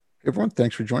Hey everyone,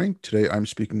 thanks for joining. Today I'm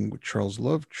speaking with Charles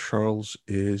Love. Charles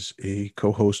is a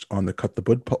co-host on the Cut the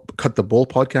Bull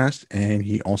podcast, and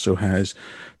he also has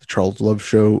the Charles Love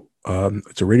Show.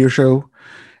 It's a radio show,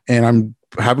 and I'm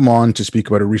have him on to speak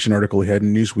about a recent article he had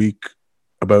in Newsweek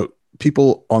about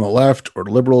people on the left or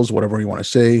liberals, whatever you want to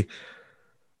say,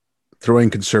 throwing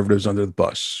conservatives under the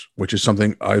bus, which is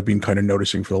something I've been kind of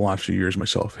noticing for the last few years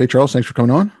myself. Hey Charles, thanks for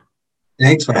coming on.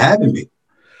 Thanks for having me.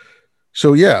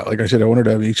 So yeah, like I said, I wanted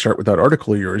to have you start with that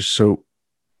article of yours. So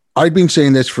I'd been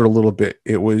saying this for a little bit.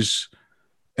 It was,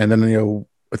 and then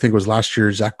I think it was last year.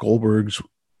 Zach Goldberg's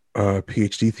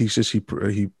PhD thesis. He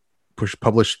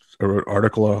published an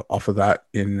article off of that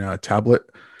in Tablet,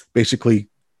 basically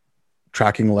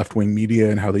tracking left wing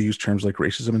media and how they use terms like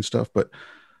racism and stuff. But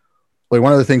like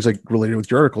one of the things like related with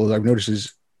your article is I've noticed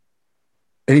is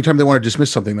anytime they want to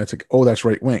dismiss something, that's like, oh, that's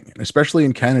right wing, and especially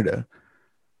in Canada.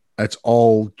 That's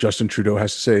all Justin Trudeau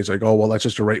has to say. It's like, oh, well, that's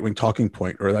just a right wing talking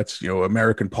point, or that's,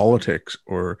 American politics,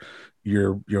 or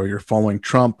you're following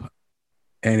Trump.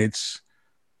 And it's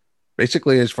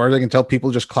basically, as far as I can tell,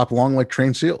 people just clap along like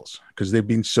trained seals because they've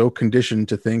been so conditioned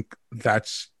to think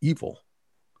that's evil.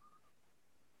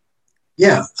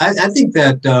 Yeah, I think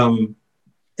that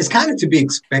it's kind of to be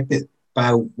expected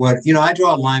by I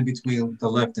draw a line between the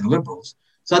left and liberals.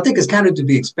 So I think it's kind of to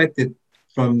be expected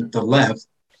from the left.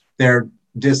 They're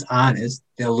dishonest,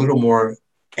 they're a little more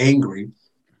angry,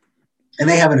 and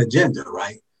they have an agenda,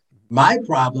 right? My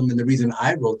problem, and the reason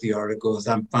I wrote the article, is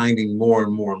I'm finding more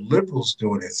and more liberals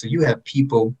doing it. So you have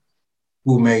people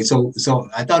who so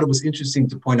I thought it was interesting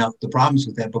to point out the problems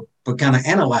with that, but kind of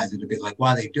analyze it a bit, like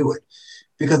why they do it.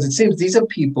 Because it seems these are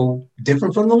people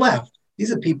different from the left.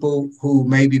 These are people who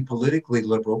may be politically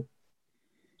liberal,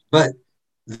 but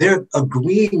they're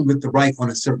agreeing with the right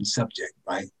on a certain subject,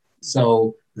 right?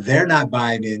 So they're not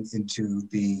buying into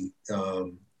the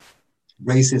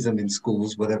racism in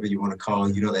schools, whatever you want to call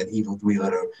it, that evil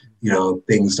three-letter,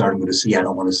 thing starting with a C, I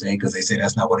don't want to say because they say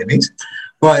that's not what it means.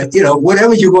 But,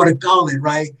 whatever you want to call it,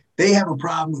 right? They have a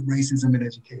problem with racism in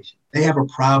education. They have a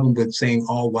problem with saying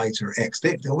all whites are X,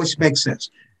 which makes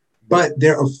sense. But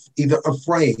they're either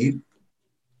afraid,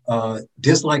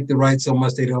 dislike the right so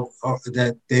much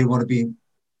that they want to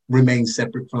remain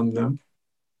separate from them,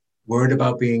 worried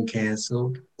about being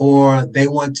canceled, or they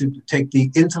want to take the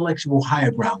intellectual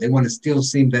higher ground. They want to still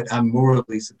seem that I'm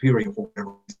morally superior for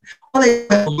whatever reason. Or they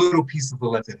have a little piece of the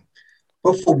left in them.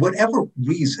 But for whatever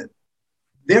reason,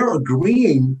 they're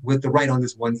agreeing with the right on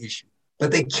this one issue.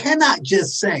 But they cannot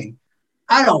just say,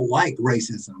 I don't like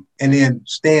racism, and then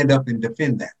stand up and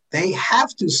defend that. They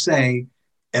have to say,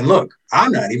 and look,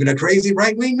 I'm not even a crazy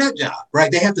right-wing nut job,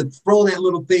 right? They have to throw that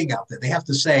little thing out there. They have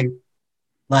to say,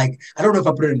 like, I don't know if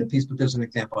I put it in the piece, but there's an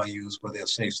example I use where they'll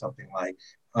say something like,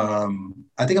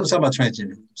 I think I'm talking about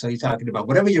transgender. So you're talking about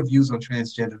whatever your views on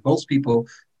transgender, most people,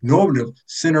 normative,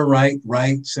 center right,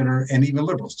 center, and even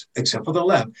liberals, except for the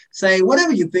left, say,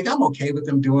 whatever you think, I'm okay with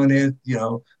them doing it,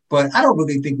 but I don't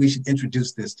really think we should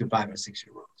introduce this to 5 or 6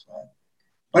 year olds, right?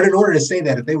 But in order to say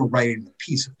that, if they were writing a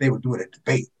piece, if they were doing a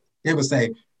debate, they would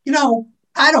say,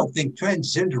 I don't think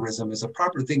transgenderism is a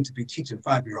proper thing to be teaching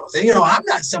 5-year-olds. And, I'm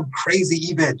not some crazy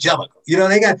evangelical.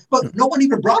 But no one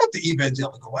even brought up the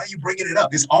evangelical. Why are you bringing it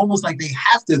up? It's almost like they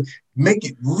have to make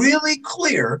it really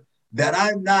clear that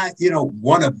I'm not,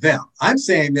 one of them. I'm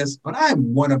saying this, but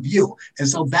I'm one of you. And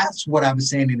so that's what I was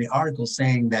saying in the article,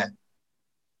 saying that,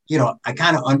 I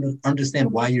kind of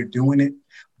understand why you're doing it,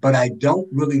 but I don't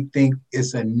really think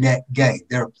it's a net gain.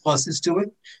 There are pluses to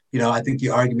it. I think the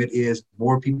argument is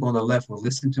more people on the left will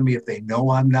listen to me if they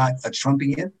know I'm not a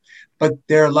Trumpian, but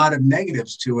there are a lot of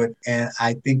negatives to it. And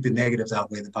I think the negatives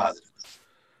outweigh the positives.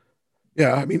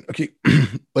 Yeah. I mean, okay.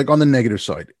 Like on the negative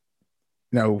side,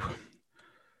 now,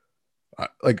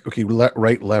 okay,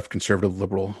 right, left, conservative,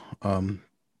 liberal. I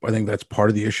think that's part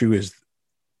of the issue is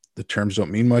the terms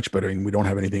don't mean much, but I mean, we don't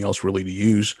have anything else really to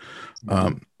use.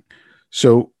 Mm-hmm.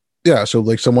 So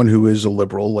like someone who is a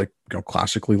liberal, like,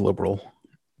 classically liberal,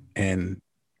 and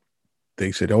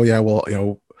they said, oh yeah, well,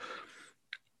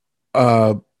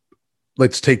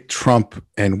 let's take Trump.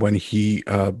 And when he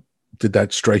did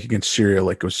that strike against Syria,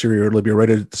 like it was Syria or Libya right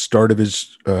at the start of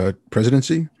his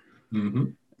presidency, mm-hmm.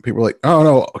 People were like, oh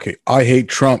no, okay, I hate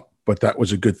Trump, but that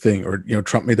was a good thing. Or,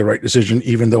 Trump made the right decision,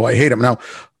 even though I hate him. Now,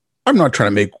 I'm not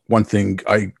trying to make one thing,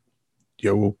 I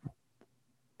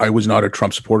was not a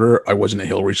Trump supporter. I wasn't a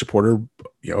Hillary supporter.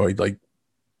 Like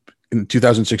in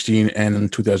 2016 and in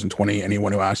 2020,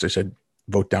 anyone who asked, I said,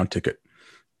 vote down ticket.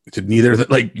 I said, neither of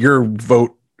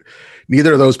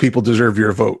those people deserve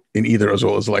your vote in either of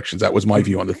those elections. That was my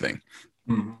view on the thing.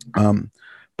 Mm-hmm.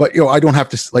 But, I don't have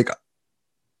to, like,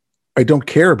 I don't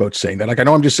care about saying that. Like, I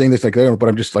know I'm just saying this, like, but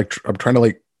I'm just like, I'm trying to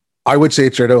like, I would say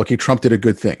it's right out, like, Trump did a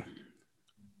good thing.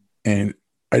 And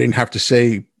I didn't have to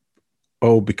say,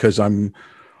 oh, because I'm,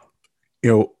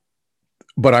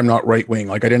 but I'm not right wing.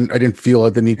 Like, I didn't feel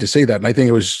the need to say that. And I think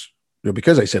it was,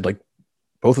 because I said, like,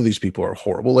 both of these people are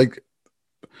horrible. Like,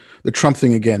 the Trump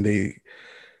thing again,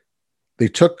 they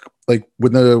took, like,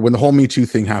 when the whole Me Too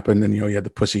thing happened, and you had the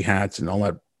pussy hats and all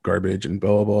that garbage and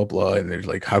blah blah blah, and there's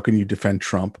like, how can you defend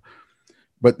Trump?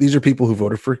 But these are people who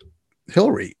voted for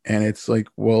Hillary, and it's like,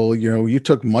 well, you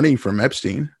took money from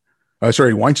Weinstein.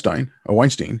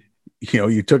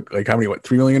 You took, like, how many,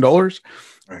 $3 million?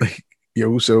 Right.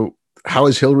 Like, so how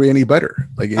is Hillary any better?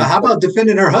 Like, how about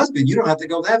defending her husband? You don't have to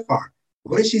go that far.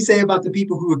 What did she say about the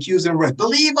people who accuse him of rape?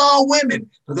 Believe all women.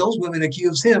 But those women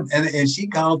accused him, and she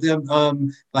called them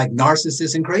like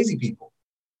narcissists and crazy people.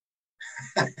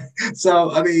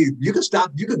 So, I mean, you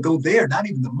could go there, not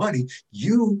even the money.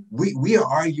 We are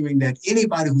arguing that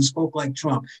anybody who spoke like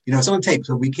Trump, it's on tape,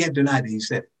 so we can't deny that he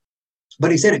said it.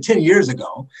 But he said it 10 years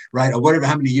ago, right? Or whatever,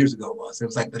 how many years ago it was. It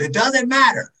was like, but it doesn't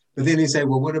matter. But then he said,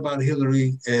 well, what about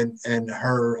Hillary and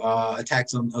her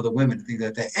attacks on other women and things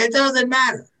like that? It doesn't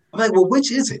matter. I'm like, well,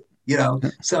 which is it?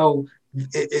 So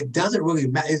it doesn't really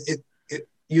matter.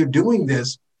 You're doing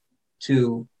this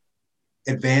to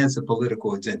advance a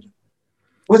political agenda,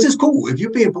 which is cool. If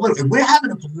you're being political, if we're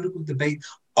having a political debate,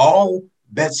 all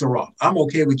bets are off. I'm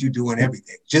okay with you doing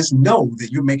everything. Just know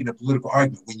that you're making a political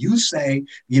argument. When you say,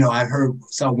 I heard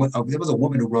there was a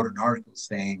woman who wrote an article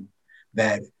saying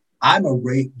that I'm a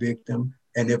rape victim,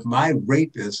 and if my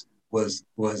rapist was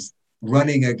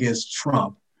running against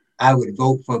Trump, I would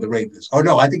vote for the rapist. Or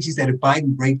no, I think she said, if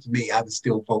Biden raped me, I would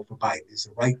still vote for Biden. It's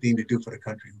the right thing to do for the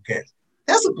country. Who cares?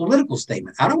 That's a political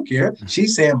statement. I don't care.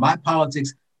 She's saying my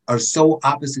politics are so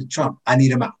opposite Trump, I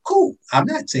need him out. Cool. I'm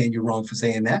not saying you're wrong for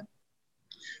saying that.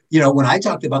 When I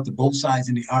talked about the both sides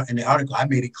in the article, I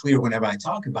made it clear whenever I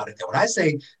talk about it that when I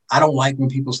say I don't like when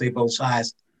people say both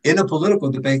sides, in a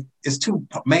political debate, it's two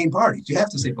main parties. You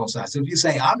have to say both sides. So if you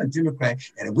say, I'm a Democrat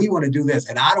and we want to do this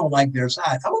and I don't like their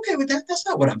side, I'm okay with that. That's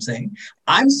not what I'm saying.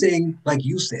 I'm saying, like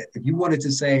you said, if you wanted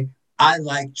to say, I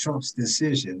like Trump's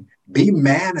decision, be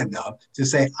man enough to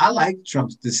say, I like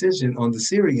Trump's decision on the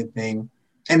Syrian thing,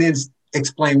 and then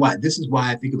explain why. This is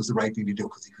why I think it was the right thing to do,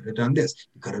 because he could have done this.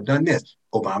 He could have done this.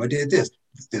 Obama did this.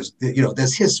 There's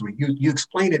history. You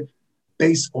explain it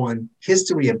based on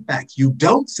history and facts. You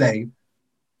don't say,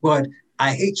 but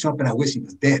I hate Trump and I wish he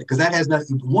was dead, because that has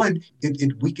nothing. One,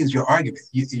 it weakens your argument.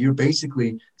 You're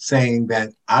basically saying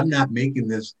that I'm not making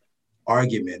this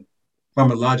argument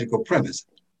from a logical premise,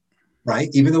 right?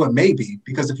 Even though it may be,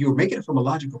 because if you were making it from a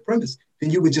logical premise,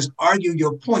 then you would just argue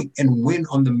your point and win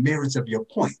on the merits of your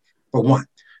point, for one.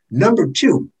 Number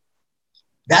two,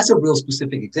 that's a real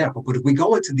specific example. But if we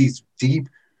go into these deep,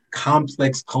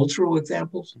 complex cultural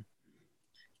examples,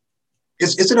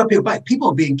 it's an uphill fight. People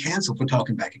are being canceled for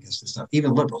talking back against this stuff,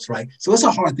 even liberals, right? So it's a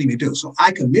hard thing to do. So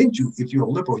I commend you if you're a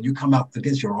liberal, you come out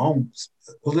against your own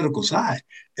political side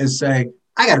and say,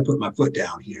 I got to put my foot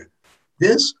down here.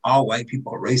 This all white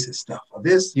people are racist stuff, or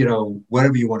this,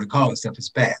 whatever you want to call it, stuff is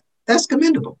bad. That's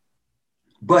commendable.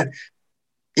 But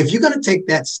if you're going to take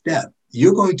that step,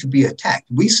 you're going to be attacked.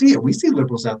 We see it. We see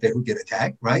liberals out there who get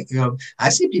attacked, right? I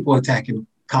see people attacking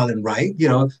Colin Wright.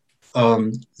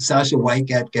 Sasha White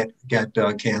got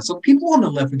canceled. People on the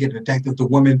left are getting attacked. The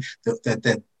woman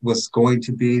that was going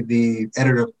to be the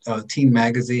editor of Teen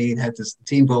Magazine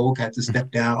Teen Vogue had to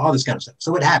step down. All this kind of stuff.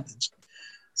 So it happens.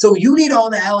 So you need all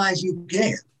the allies you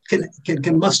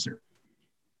can muster.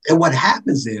 And what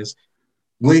happens is,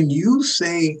 when you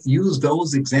use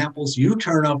those examples, you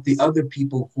turn off the other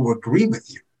people who agree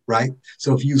with you, right?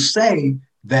 So if you say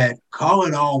that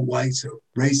calling all whites or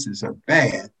racists are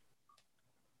bad,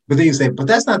 but then you say, but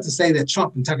that's not to say that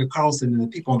Trump and Tucker Carlson and the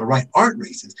people on the right aren't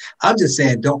racist. I'm just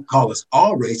saying, don't call us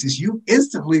all racist. You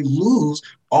instantly lose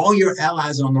all your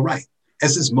allies on the right. And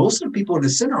since most of the people in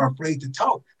the center are afraid to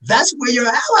talk, that's where your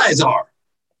allies are.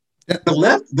 Yeah. The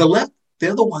left,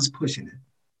 they're the ones pushing it.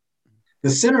 The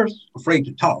center's afraid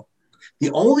to talk. The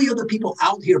only other people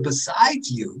out here besides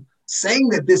you saying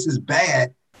that this is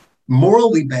bad,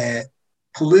 morally bad,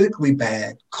 politically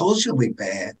bad, culturally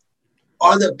bad,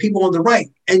 are the people on the right.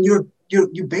 And you're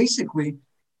basically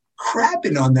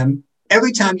crapping on them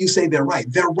every time you say they're right.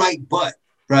 They're right, but,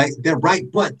 right? They're right,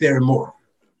 but they're immoral,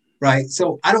 right?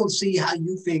 So I don't see how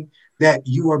you think that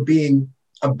you are being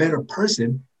a better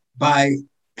person by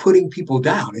putting people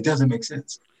down. It doesn't make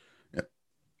sense.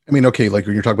 I mean, okay, like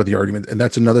when you're talking about the argument, and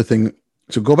that's another thing.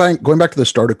 So going back to the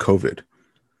start of COVID,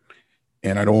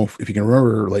 and I don't know if you can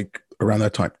remember, like around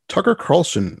that time, Tucker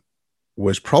Carlson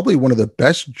was probably one of the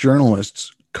best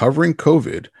journalists covering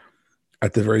COVID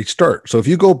at the very start. So if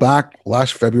you go back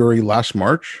last February, last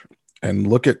March, and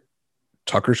look at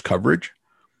Tucker's coverage,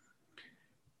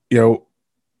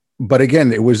 but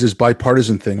again, it was this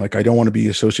bipartisan thing. Like, I don't want to be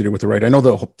associated with the right. I know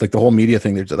the whole media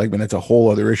thing. There's like, that's a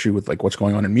whole other issue with like what's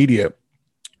going on in media.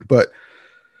 But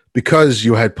because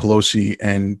you had Pelosi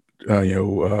and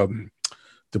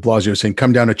De Blasio saying,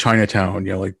 "Come down to Chinatown,"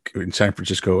 like in San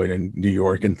Francisco and in New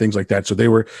York and things like that. So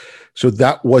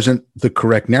that wasn't the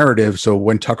correct narrative. So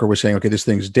when Tucker was saying, "Okay, this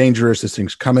thing's dangerous. This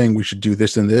thing's coming. We should do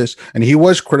this and this," and he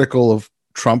was critical of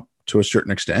Trump to a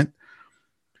certain extent.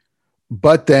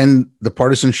 But then the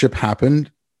partisanship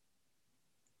happened,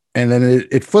 and then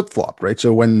it flip-flopped, right?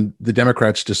 So when the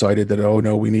Democrats decided that, oh,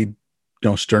 no, we need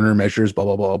sterner measures, blah,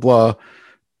 blah, blah, blah,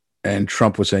 and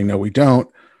Trump was saying, no, we don't,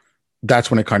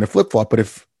 that's when it kind of flip-flopped. But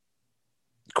if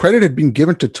credit had been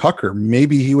given to Tucker,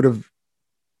 maybe he would have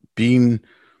been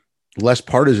less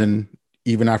partisan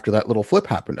even after that little flip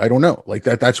happened. I don't know. Like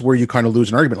that's where you kind of lose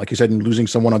an argument. Like you said, in losing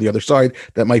someone on the other side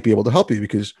that might be able to help you,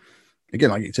 because again,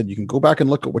 like you said, you can go back and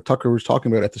look at what Tucker was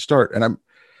talking about at the start. And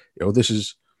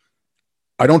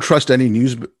I don't trust any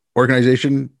news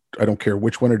organization. I don't care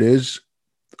which one it is.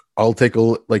 I'll take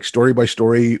like story by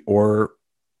story or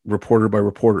reporter by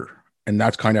reporter. And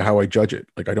that's kind of how I judge it.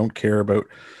 Like, I don't care about,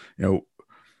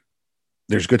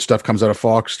 there's good stuff comes out of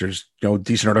Fox. There's,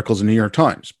 decent articles in the New York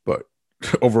Times, but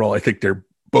overall, I think they're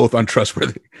both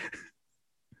untrustworthy.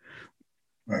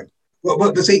 Right. Well,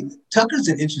 but see, Tucker's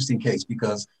an interesting case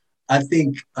because I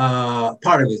think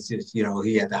part of it's just,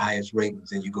 he had the highest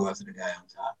ratings and you go after the guy on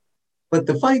top. But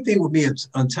the funny thing with me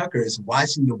on Tucker is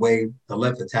watching the way the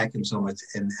left attack him so much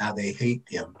and how they hate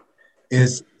him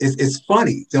is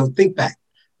funny. So think back.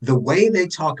 The way they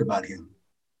talk about him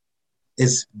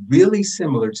is really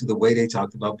similar to the way they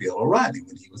talked about Bill O'Reilly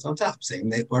when he was on top. Same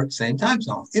network, same time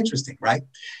zone. Interesting, right?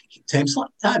 Same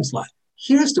time slot.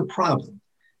 Here's the problem.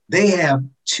 They have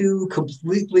two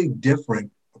completely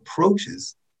different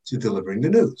approaches to delivering the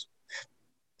news,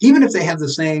 even if they have the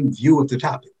same view of the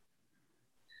topic.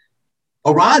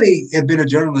 O'Reilly had been a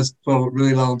journalist for a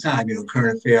really long time,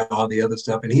 current affair, all the other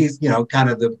stuff. And he's,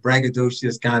 kind of the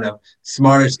braggadocious, kind of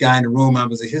smartest guy in the room. I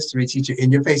was a history teacher,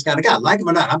 in your face kind of guy. Like him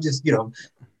or not, I'm just,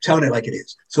 telling it like it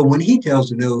is. So when he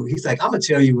tells the news, he's like, I'm going to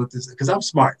tell you what this is, because I'm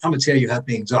smart. I'm going to tell you how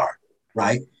things are,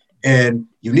 right? And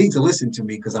you need to listen to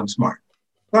me because I'm smart,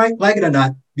 right? Like it or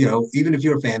not, even if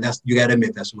you're a fan, you got to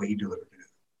admit that's the way he delivered the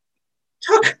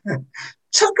news.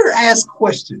 Tucker asked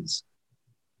questions.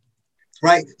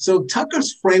 Right. So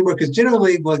Tucker's framework is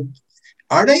generally,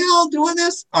 are they all doing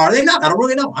this? Are they not? I don't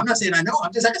really know. I'm not saying I know.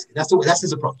 I'm just asking. That's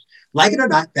his approach. Like it or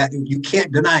not, that you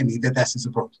can't deny me that that's his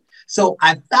approach. So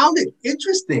I found it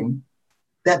interesting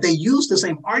that they use the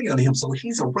same argument on him. So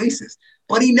he's a racist,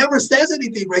 but he never says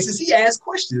anything racist. He asks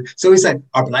questions. So he said,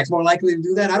 are blacks more likely to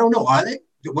do that? I don't know. Are they?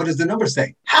 What does the number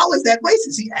say? How is that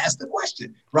racist? He asked the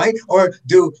question, right? Or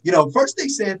first they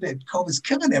said that COVID's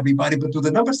killing everybody, but do the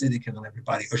numbers say they're killing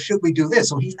everybody? Or should we do this?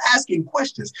 So he's asking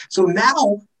questions. So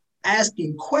now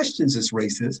asking questions is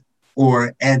racist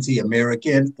or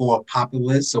anti-American or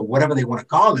populist or whatever they want to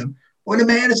call him. When the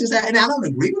man is just, and I don't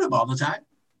agree with him all the time,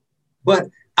 but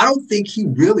I don't think he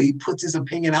really puts his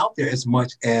opinion out there as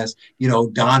much as,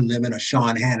 Don Lemon or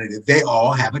Sean Hannity. They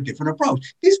all have a different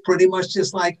approach. He's pretty much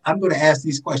just like, I'm going to ask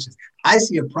these questions. I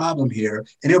see a problem here,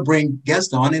 and he'll bring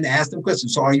guests on and ask them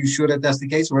questions. So are you sure that that's the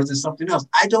case, or is it something else?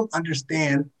 I don't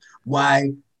understand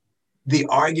why the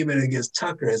argument against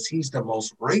Tucker is he's the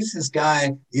most racist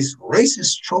guy. He's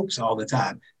racist tropes all the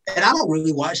time. And I don't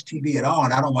really watch TV at all,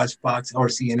 and I don't watch Fox or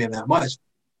CNN that much.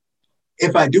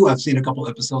 If I do, I've seen a couple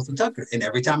episodes of Tucker, and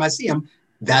every time I see him,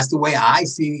 that's the way I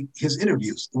see his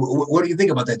interviews. What do you think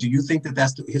about that? Do you think that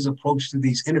that's his approach to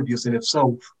these interviews? And if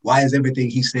so, why is everything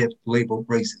he said labeled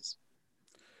racist?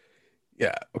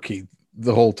 Yeah. Okay.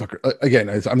 The whole Tucker, again,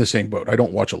 I'm the same boat. I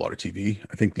don't watch a lot of TV.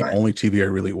 I think the only TV I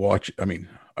really watch,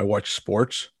 I watch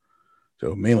sports.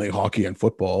 So mainly hockey and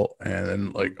football.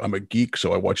 And then I'm a geek,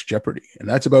 so I watch Jeopardy, and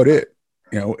that's about it.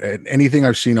 And anything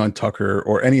I've seen on Tucker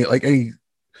or any,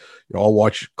 I'll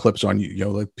watch clips on,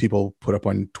 like people put up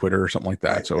on Twitter or something like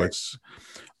that.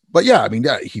 But yeah,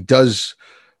 he does,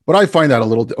 but I find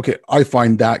that I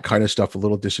find that kind of stuff a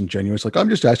little disingenuous. Like, I'm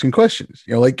just asking questions,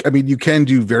 you can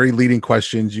do very leading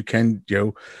questions. You can,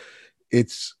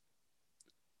 it's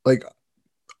like,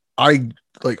 I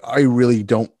really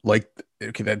don't like,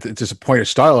 that it's just a point of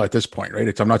style at this point,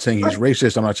 right? I'm not saying he's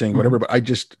racist. I'm not saying whatever, but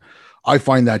I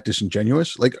find that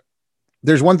disingenuous. Like,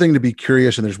 there's one thing to be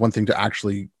curious and there's one thing to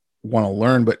actually want to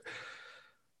learn, but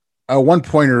at one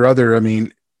point or other,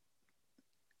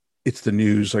 it's the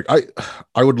news. Like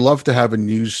I would love to have a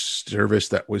news service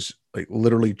that was like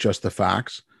literally just the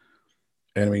facts.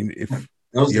 And I mean, if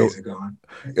those you days are gone.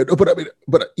 but I mean,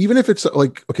 but even if it's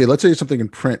like, okay, let's say it's something in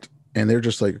print and they're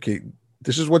just like, okay,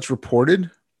 this is what's reported.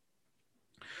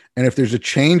 And if there's a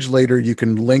change later, you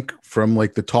can link from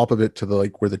like the top of it to the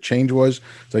like where the change was.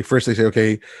 It's like first they say,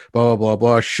 okay, blah, blah, blah,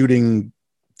 blah, shooting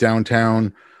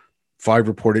downtown, 5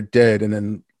 reported dead. And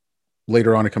then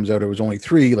later on it comes out it was only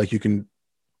 3. Like you can,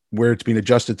 where it's being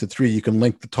adjusted to 3, you can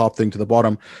link the top thing to the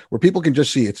bottom where people can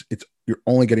just see it's you're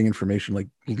only getting information. Like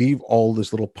leave all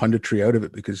this little punditry out of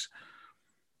it, because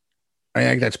I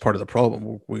think that's part of the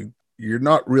problem. You're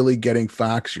not really getting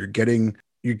facts. You're getting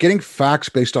facts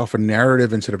based off a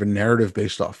narrative instead of a narrative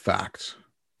based off facts.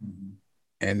 Mm-hmm.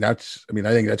 And that's, I mean,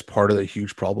 I think that's part of the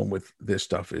huge problem with this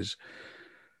stuff is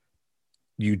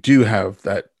you do have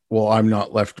that, well, I'm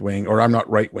not left wing or I'm not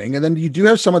right wing. And then you do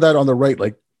have some of that on the right,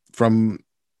 like from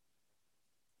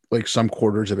like some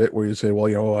quarters of it where you say, well,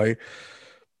 you know,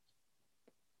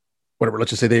 whatever,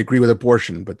 let's just say they agree with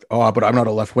abortion, but I'm not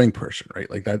a left wing person, right?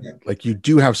 Like that, yeah. Like you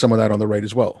do have some of that on the right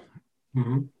as well.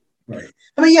 Mm-hmm. Right.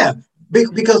 I mean, yeah,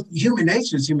 because human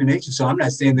nature is human nature. So I'm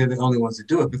not saying they're the only ones that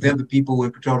do it, but they're the people who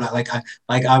control that. Like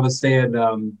I was saying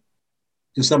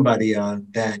to somebody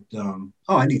that,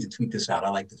 I need to tweet this out. I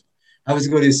like this. I was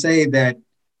going to say that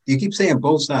you keep saying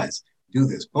both sides do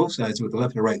this, both sides with the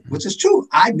left and right, which is true.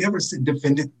 I never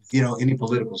defended, any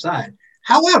political side.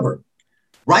 However,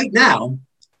 right now,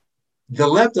 the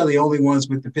left are the only ones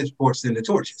with the pitchforks and the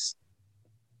torches.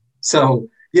 So,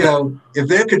 if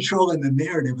they're controlling the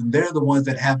narrative and they're the ones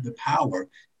that have the power,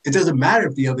 it doesn't matter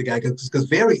if the other guy goes, because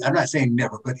I'm not saying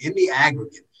never, but in the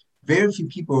aggregate, very few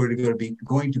people are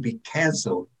going to be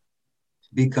canceled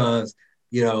because,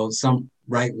 some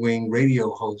right-wing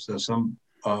radio host or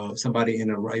somebody in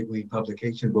a right-wing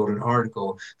publication wrote an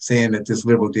article saying that this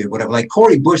liberal did whatever. Like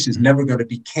Cori Bush is never going to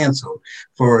be canceled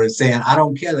for saying, I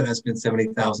don't care that I spent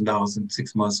 $70,000 in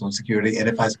 6 months on security. And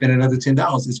if I spend another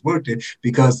 $10, it's worth it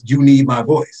because you need my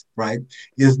voice, right?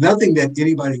 There's nothing that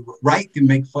anybody right can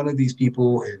make fun of these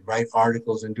people and write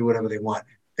articles and do whatever they want.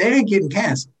 They ain't getting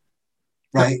canceled,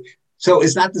 right? So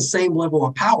it's not the same level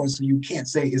of power. So you can't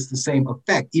say it's the same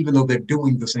effect, even though they're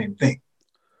doing the same thing.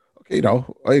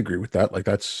 I agree with that. Like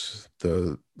that's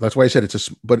why I said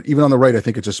but even on the right, I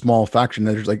think it's a small faction.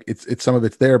 There's like, it's some of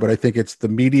it's there, but I think it's the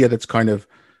media that's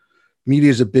media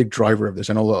is a big driver of this.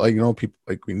 I know, people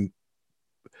like,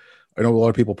 I know a lot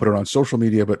of people put it on social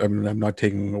media, but I mean, I'm not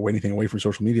taking anything away from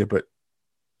social media, but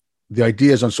the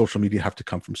ideas on social media have to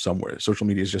come from somewhere. Social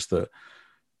media is just the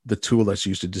tool that's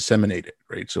used to disseminate it.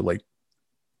 Right. So like,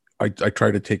 I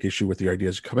try to take issue with the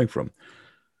ideas coming from,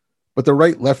 but the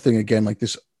right left thing again, like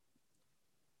this,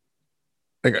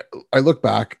 like I look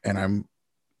back and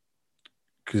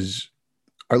because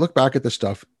I look back at this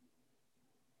stuff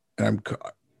and I'm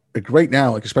like right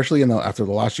now, like especially after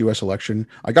the last US election,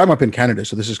 I'm up in Canada.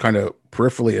 So this is kind of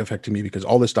peripherally affecting me because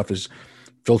all this stuff is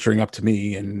filtering up to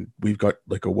me and we've got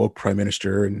like a woke prime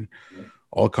minister and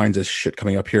all kinds of shit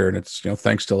coming up here. And it's,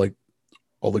 thanks to like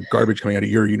all the garbage coming out of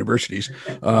your universities.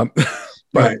 But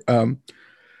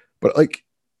like,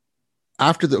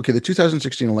 after the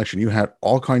 2016 election, you had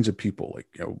all kinds of people like,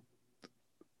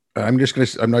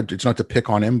 it's not to pick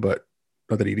on him, but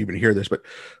not that he'd even hear this, but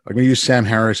I'm going to use Sam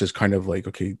Harris as kind of like,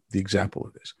 okay, the example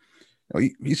of this.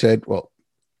 He said, well,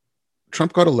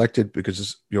 Trump got elected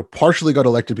because, partially got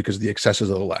elected because of the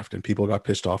excesses of the left and people got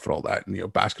pissed off at all that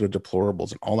and, basket of deplorables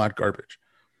and all that garbage.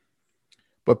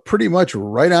 But pretty much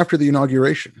right after the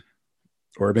inauguration,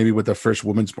 or maybe with the first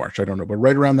Women's March, I don't know, but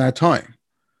right around that time,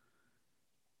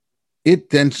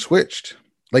 it then switched.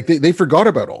 Like they forgot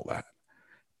about all that.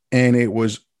 And it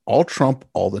was all Trump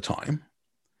all the time.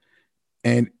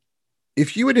 And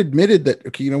if you had admitted that,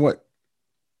 okay, you know what?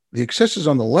 The excesses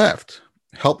on the left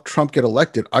helped Trump get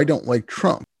elected. I don't like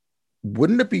Trump.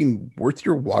 Wouldn't it be worth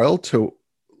your while to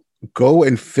go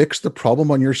and fix the problem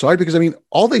on your side? Because I mean,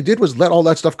 all they did was let all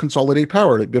that stuff consolidate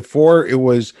power. Like before it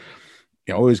was,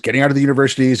 it was getting out of the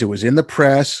universities. It was in the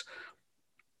press.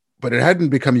 But it hadn't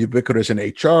become ubiquitous in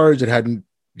HRs. It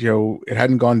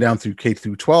hadn't gone down through K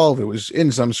through 12. It was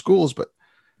in some schools, but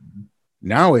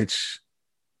now it's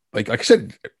like I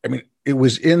said, I mean, it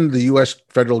was in the U.S.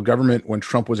 federal government when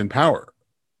Trump was in power.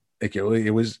 Like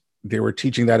they were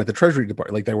teaching that at the Treasury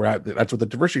Department. Like that's what the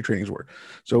diversity trainings were.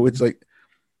 So it's like,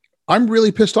 I'm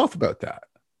really pissed off about that.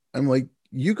 I'm like,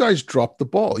 you guys dropped the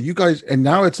ball. You guys, and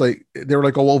now it's like, they were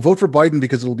like, oh, well, vote for Biden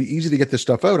because it'll be easy to get this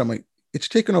stuff out. I'm like, it's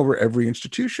taken over every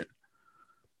institution,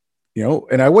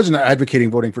 and I wasn't advocating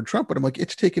voting for Trump, but I'm like,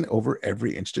 it's taken over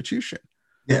every institution.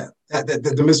 Yeah.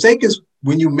 The mistake is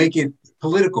when you make it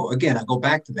political. Again, I go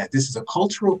back to that. This is a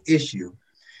cultural issue,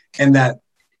 and that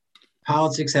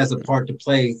politics has a part to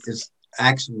play is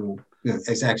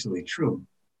actually true.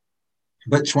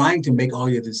 But trying to make all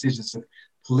your decisions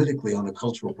politically on a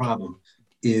cultural problem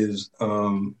is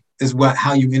what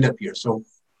how you end up here. So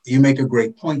you make a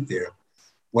great point there.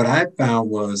 What I found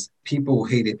was people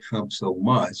hated Trump so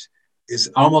much. It's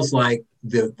almost like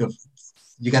the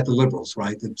you got the liberals,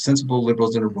 right? The sensible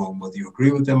liberals in the room, whether you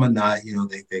agree with them or not,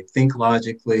 they think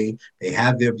logically, they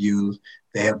have their views,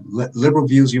 they have liberal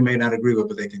views you may not agree with,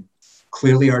 but they can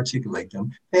clearly articulate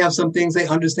them. They have some things they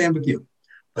understand with you,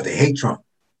 but they hate Trump.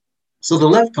 So the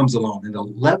left comes along, and the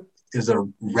left is a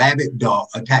rabid dog,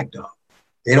 attack dog.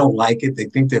 They don't like it. They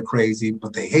think they're crazy,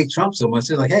 but they hate Trump so much.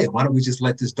 They're like, hey, why don't we just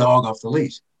let this dog off the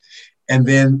leash? And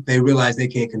then they realize they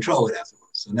can't control it afterwards.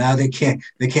 So now they can't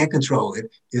control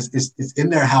it. It's in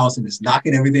their house and it's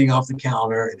knocking everything off the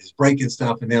counter and it's breaking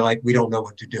stuff. And they're like, we don't know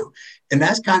what to do. And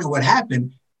that's kind of what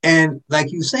happened. And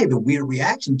like you say, the weird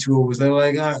reaction to it was they're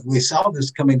like, we saw this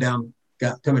coming down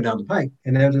the pike.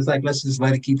 And they're just like, let's just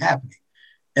let it keep happening.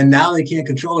 And now they can't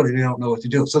control it and they don't know what to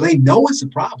do. So they know it's a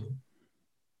problem,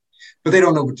 but they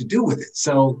don't know what to do with it.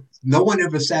 So no one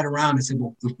ever sat around and said,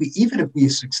 well, even if we are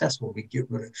successful, we get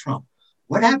rid of Trump.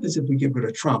 What happens if we get rid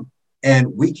of Trump and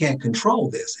we can't control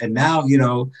this? And now,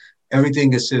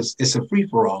 everything is it's a free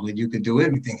for all and you can do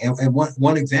everything. And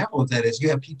one example of that is you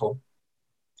have people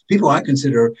I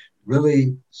consider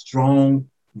really strong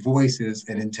voices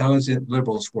and intelligent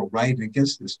liberals who are writing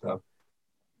against this stuff.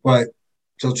 But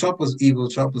so Trump was evil.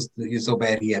 Trump was so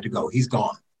bad he had to go. He's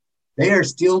gone. They are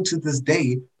still to this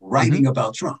day writing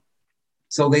about Trump.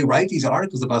 So they write these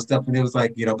articles about stuff, and it was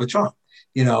like, but Trump,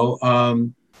 you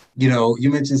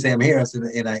mentioned Sam Harris,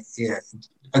 and I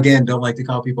again don't like to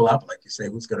call people out, but like you say,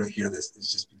 who's going to hear this?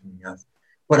 It's just between us.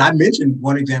 But I mentioned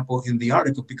one example in the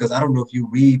article because I don't know if you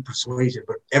read Persuasion,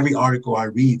 but every article I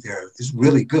read there is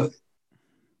really good,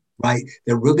 right?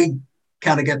 They're really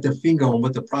kind of got their finger on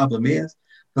what the problem is,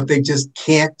 but they just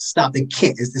can't stop. They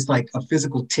can't. It's like a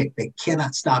physical tick. They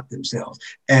cannot stop themselves.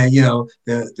 And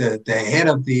the head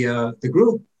of the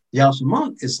group, Yasha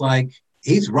Monk, is like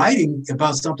he's writing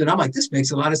about something. I'm like, this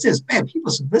makes a lot of sense. Man,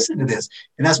 people should listen to this,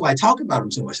 and that's why I talk about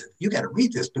him so much. You got to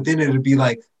read this. But then it'll be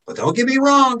like, but don't get me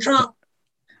wrong, Trump.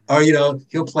 Or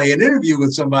he'll play an interview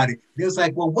with somebody. And it's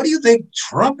like, well, what do you think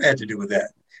Trump had to do with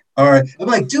that? Or I'm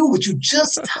like, dude, would you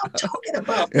just stop talking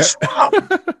about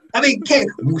Trump? I mean, can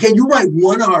you write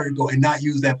one article and not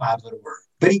use that 5-letter word?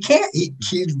 But he can't.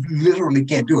 He literally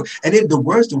can't do it. And then the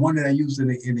one that I used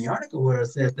in the article where it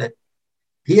says that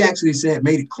he actually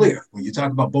made it clear. When you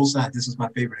talk about both sides, this is my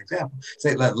favorite example.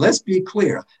 Say, let's be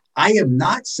clear. I am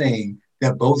not saying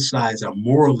that both sides are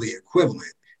morally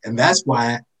equivalent. And that's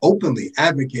why I openly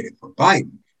advocated for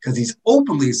Biden, because he's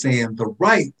openly saying the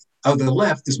right of the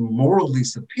left is morally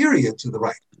superior to the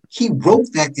right. He wrote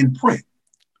that in print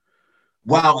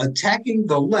while attacking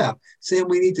the left, saying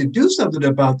we need to do something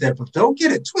about that. But don't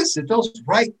get it twisted. Those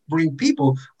right-wing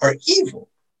people are evil.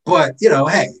 But,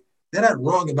 hey, they're not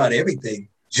wrong about everything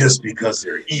just because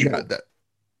they're evil. Yeah,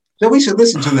 so we should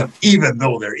listen to them even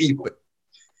though they're evil.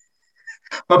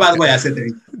 But by the way, I said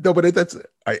that. No, but that's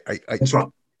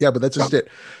wrong. Yeah, but that's just it.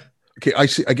 Okay, I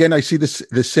see the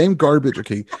same garbage.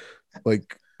 Okay,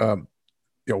 like when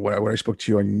I spoke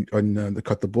to you on the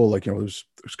Cut the Bull, like I was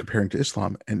comparing to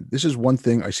Islam, and this is one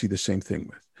thing I see the same thing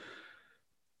with.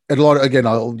 And a lot of, again,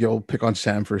 I'll pick on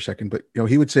Sam for a second, but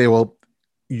he would say, well,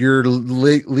 you're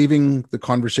leaving the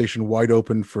conversation wide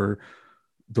open for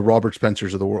the Robert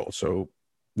Spencers of the world. So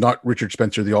not Richard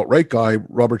Spencer, the alt-right guy,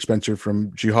 Robert Spencer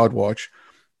from Jihad Watch.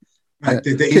 Right,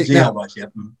 the Jihad Watch, yeah.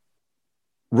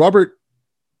 Robert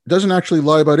doesn't actually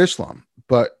lie about Islam,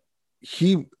 but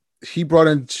he brought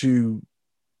into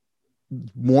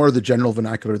more of the general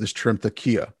vernacular this term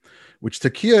taqiyya, which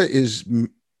taqiyya is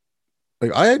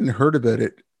like, I hadn't heard about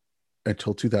it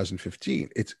until 2015.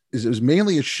 It was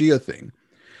mainly a Shia thing,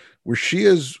 where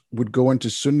Shias would go into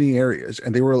Sunni areas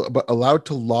and they were allowed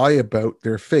to lie about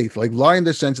their faith, like lie in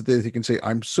the sense that they can say,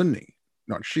 I'm Sunni,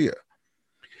 not Shia.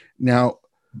 Now,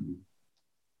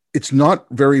 it's not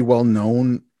very well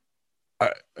known.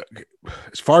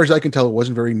 As far as I can tell, it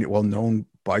wasn't very well known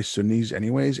by Sunnis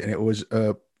anyways. And it was,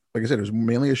 like I said, it was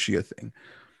mainly a Shia thing.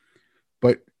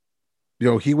 But,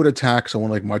 he would attack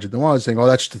someone like Majid Nawaz saying, oh,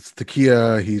 that's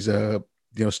taqiyya. He's a,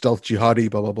 stealth jihadi,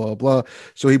 blah, blah, blah, blah.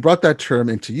 So he brought that term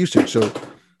into usage. So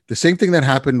the same thing that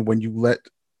happened when you let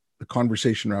the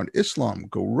conversation around Islam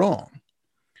go wrong.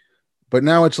 But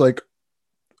now it's like,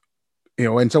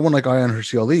 and someone like Ayaan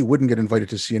Hirsi Ali wouldn't get invited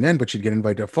to CNN, but she'd get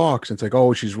invited to Fox. And it's like,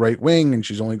 oh, she's right wing and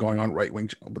she's only going on right wing,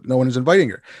 but no one is inviting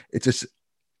her. It's just,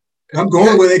 I'm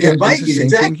going where they can invite it's you. the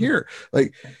same thing here.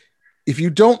 Like, if you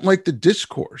don't like the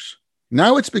discourse,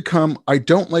 now it's become, I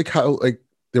don't like how, like,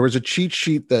 there was a cheat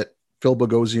sheet that Peter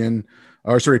Boghossian,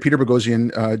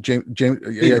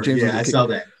 James. I saw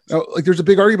that. Like, there's a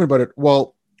big argument about it.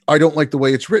 Well, I don't like the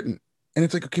way it's written. And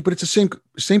it's like, okay, but it's the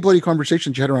same bloody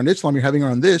conversations you had around Islam, you're having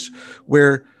around this,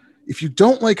 where if you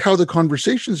don't like how the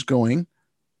conversation's going,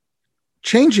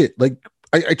 change it. Like,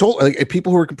 I told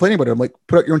people who were complaining about it, I'm like,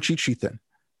 put out your own cheat sheet then.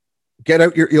 Get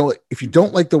out your, if you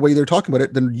don't like the way they're talking about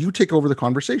it, then you take over the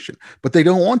conversation. But they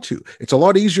don't want to. It's a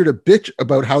lot easier to bitch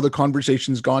about how the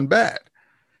conversation's gone bad.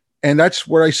 And that's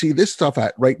where I see this stuff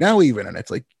at right now, even. And it's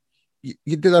like, you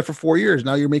did that for 4 years.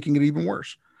 Now you're making it even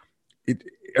worse. It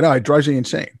drives me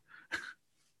insane.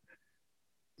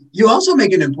 You also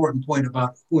make an important point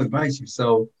about who invites you.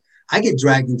 So I get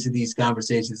dragged into these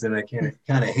conversations and I kind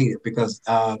of hate it because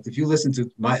if you listen to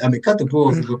Cut the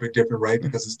Bull is a little bit different, right?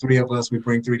 Because it's three of us, we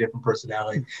bring three different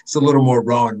personalities. It's a little more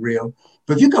raw and real.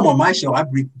 But if you come on my show, I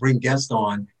bring guests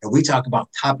on and we talk about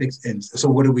topics. And so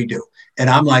what do we do? And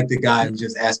I'm like the guy who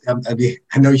just asked,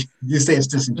 I know you say it's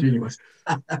disingenuous,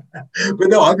 but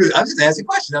no, I'm just asking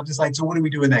questions. I'm just like, so what do we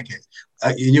do in that case?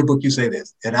 In your book, you say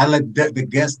this. And I let the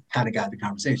guest kind of guide the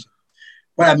conversation.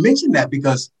 But I mentioned that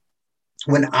because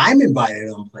when I'm invited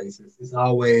on places, it's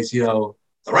always, the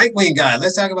right wing guy.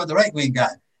 Let's talk about the right wing guy.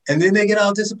 And then they get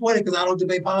all disappointed because I don't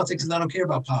debate politics and I don't care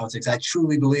about politics. I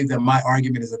truly believe that my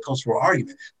argument is a cultural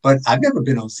argument. But I've never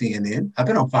been on CNN. I've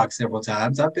been on Fox several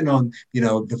times. I've been on,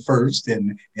 The First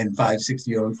and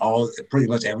 560 on pretty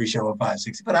much every show on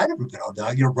 560. But I've never been on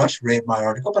that. Rush read my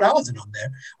article, but I wasn't on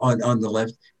there on the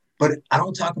left. But I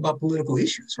don't talk about political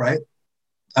issues, right?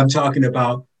 I'm talking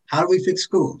about how do we fix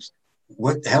schools?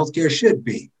 What healthcare should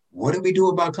be. What do we do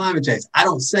about climate change? I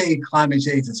don't say climate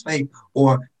change is fake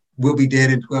or we'll be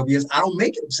dead in 12 years. I don't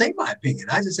make it say my opinion.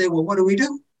 I just say, well, what do we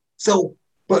do? So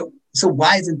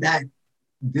why isn't that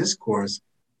discourse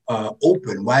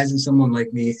open? Why isn't someone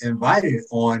like me invited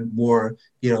on more,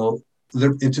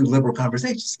 into liberal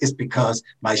conversations? It's because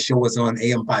my show is on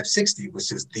AM 560,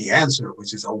 which is The Answer,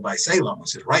 which is owned by Salem,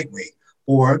 which is right wing.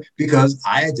 Or because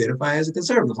I identify as a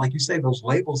conservative. Like you say, those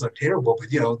labels are terrible, but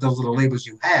those are the labels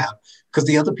you have. Because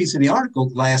the other piece of the article,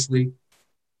 lastly,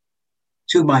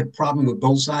 to my problem with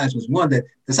both sides was one, that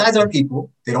the sides aren't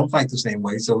equal. They don't fight the same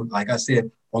way. So like I said,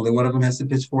 only one of them has the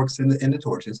pitchforks and the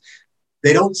torches.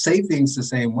 They don't say things the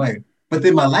same way. But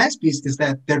then my last piece is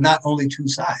that they're not only two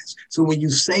sides. So when you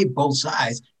say both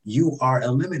sides, you are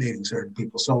eliminating certain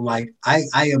people. So like I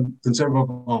am conservative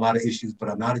on a lot of issues, but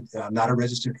I'm not a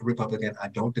registered Republican. I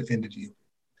don't defend it to you.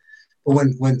 But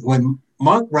when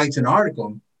Mark writes an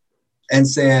article and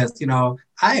says,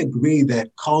 I agree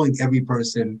that calling every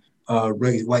person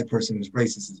white person is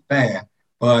racist is bad,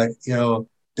 but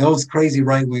those crazy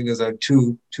right wingers are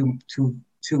too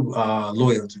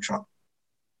loyal to Trump.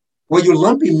 Well, you're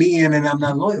lumping me in, and I'm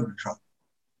not loyal to Trump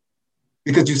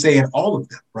because you're saying all of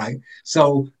them, right?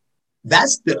 So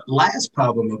that's the last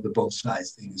problem of the both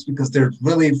sides thing, is because there's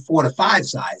really 4 to 5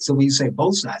 sides. So when you say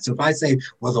both sides, so if I say,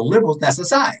 well, the liberals, that's a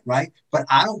side, right? But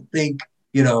I don't think,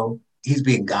 he's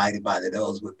being guided by the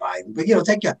nose with Biden. But,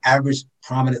 take your average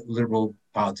prominent liberal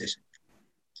politician.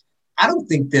 I don't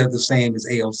think they're the same as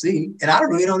AOC. And I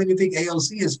really don't even think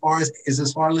AOC is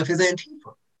as far left as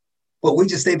Antifa. But we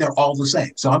just say they're all the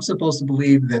same. So I'm supposed to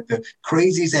believe that the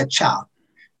crazies at CHOP,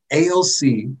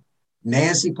 AOC,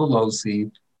 Nancy Pelosi,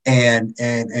 and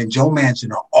Joe Manchin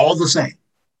are all the same.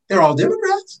 They're all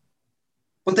Democrats,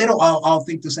 but they don't all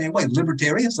think the same way.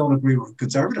 Libertarians don't agree with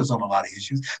conservatives on a lot of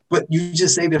issues, but you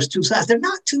just say there's two sides. They're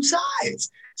not two sides.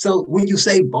 So when you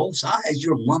say both sides,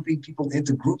 you're lumping people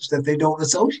into groups that they don't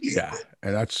associate with.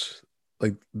 And that's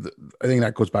like, I think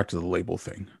that goes back to the label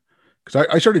thing. Because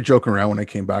I started joking around when I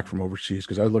came back from overseas,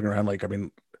 because I was looking around like,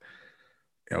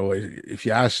 if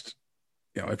you asked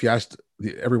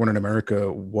everyone in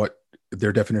America what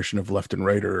their definition of left and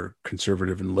right or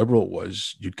conservative and liberal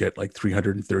was, you'd get like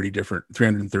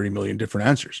 330 million different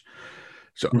answers.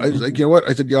 So I was like, what?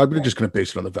 I said, I'm just going to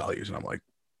base it on the values. And I'm like,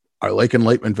 I like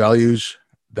Enlightenment values.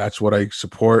 That's what I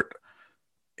support.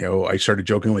 I started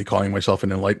jokingly calling myself an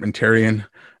Enlightenmentarian.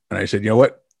 And I said,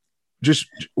 what? Just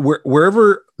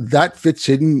wherever that fits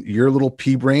in your little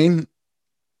pea brain,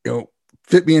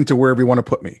 fit me into wherever you want to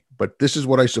put me. But this is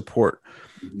what I support.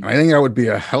 And I think that would be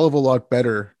a hell of a lot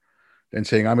better than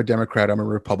saying I'm a Democrat, I'm a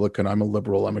Republican, I'm a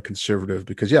liberal, I'm a conservative.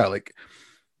 Because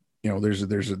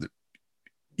there's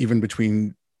even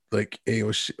between like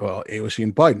AOC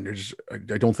and Biden,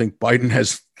 I don't think Biden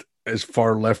has as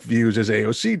far left views as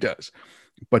AOC does,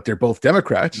 but they're both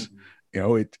Democrats. Mm-hmm. You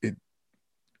know,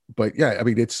 but yeah, I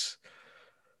mean,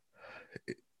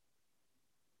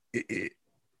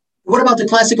 what about the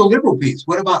classical liberal piece?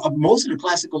 What about most of the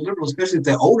classical liberals, especially if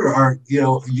they're older, are,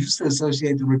 used to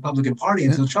associate the Republican Party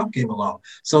until Trump came along.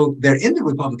 So they're in the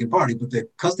Republican Party, but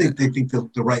because they think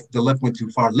the left went too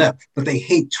far left, but they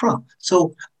hate Trump.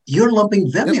 So you're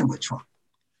lumping them in with Trump.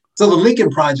 So the Lincoln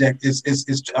Project is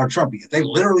Trumpian. They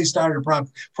literally started a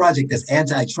project that's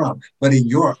anti-Trump, but in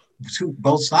your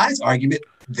both sides argument,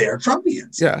 they're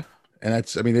Trumpians. Yeah, and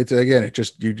it's again, it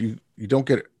just you don't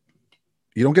get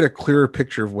a clearer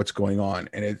picture of what's going on,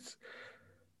 and it's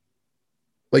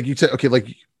like you said, okay,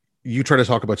 like you try to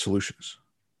talk about solutions.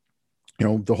 You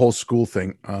know, the whole school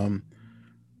thing.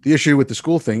 The issue with the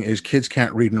school thing is kids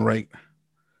can't read and write,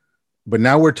 but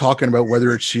now we're talking about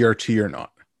whether it's CRT or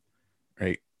not,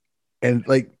 right? And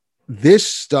like this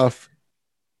stuff,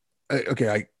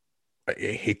 I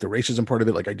hate the racism part of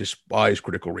it. Like I despise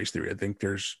critical race theory. I think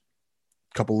there's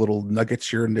a couple little nuggets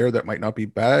here and there that might not be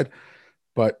bad,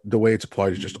 but the way it's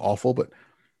applied is just awful. But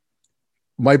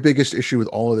my biggest issue with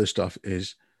all of this stuff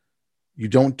is you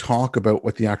don't talk about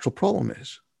what the actual problem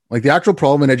is. Like the actual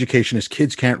problem in education is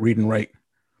kids can't read and write,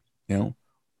 you know?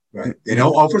 Right. They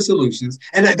don't offer solutions.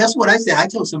 And that's what I said. I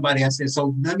told somebody, I said,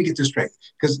 so let me get this straight.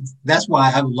 Because that's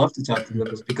why I would love to talk to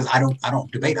liberals, because I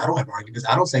don't debate. I don't have arguments.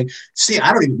 I don't say,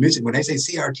 I don't even mention when they say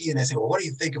CRT and they say, well, what do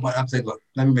you think about it? I'm saying, look,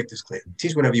 let me make this clear.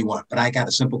 Teach whatever you want. But I got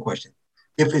a simple question.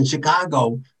 If in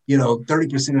Chicago,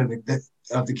 30%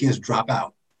 of the kids drop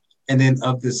out, and then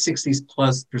of the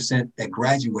 60+% that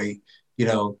graduate,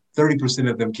 30%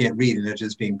 of them can't read and they're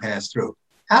just being passed through.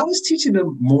 How is teaching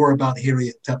them more about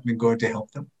Harriet Tubman going to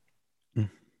help them?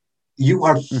 You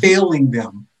are failing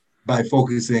them by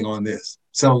focusing on this.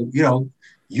 So,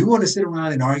 you want to sit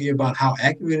around and argue about how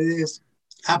accurate it is?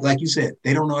 Like you said,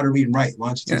 they don't know how to read and write. Why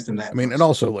don't you teach them that? I mean, and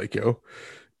also like,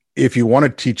 if you want to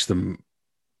teach them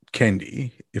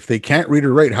Kendi, if they can't read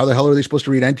or write, how the hell are they supposed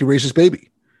to read Anti-Racist Baby?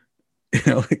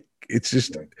 It's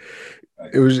just, right.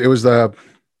 It was I'm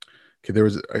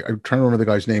trying to remember the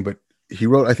guy's name, but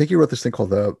I think he wrote this thing called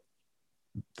the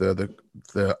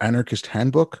Anarchist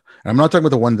Handbook. And I'm not talking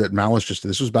about the one that Malice just did.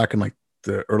 This was back in like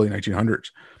the early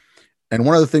 1900s. And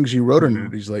one of the things he wrote in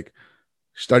it, he's like,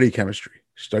 study chemistry,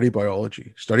 study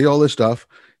biology, study all this stuff.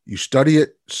 You study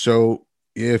it. So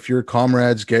if your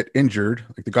comrades get injured,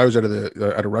 like the guy was out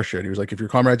of Russia, and he was like, if your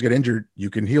comrades get injured, you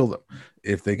can heal them.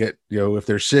 If they get, if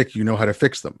they're sick, you know how to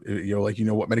fix them.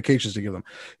 What medications to give them.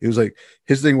 It was like,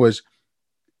 his thing was,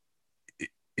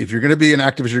 if you're going to be an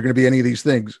activist, you're going to be any of these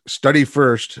things, study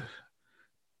first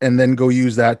and then go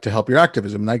use that to help your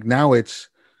activism. Like now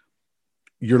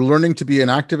you're learning to be an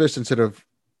activist instead of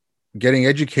getting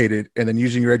educated and then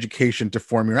using your education to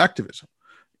form your activism.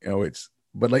 That's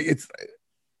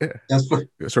funny.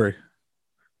 Sorry.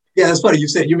 Yeah, that's funny.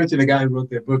 You mentioned the guy who wrote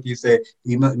that book. You said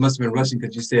he must have been Russian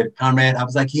because you said comrade. I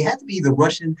was like, he had to be either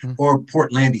Russian or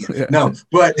Portlandian. Yeah. No,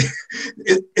 but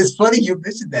it's funny you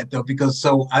mentioned that though, because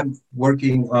I'm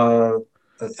working,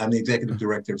 I'm the executive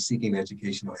director of Seeking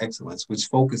Educational Excellence, which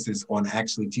focuses on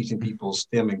actually teaching people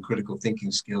STEM and critical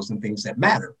thinking skills and things that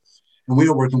matter. And we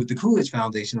are working with the Coolidge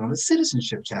Foundation on a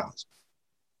citizenship challenge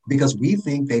because we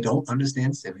think they don't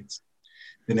understand civics.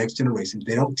 The next generation,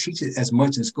 they don't teach it as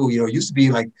much in school. It used to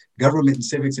be like government and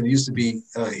civics, and it used to be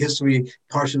history,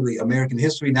 partially American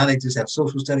history. Now they just have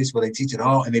social studies where they teach it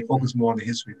all, and they focus more on the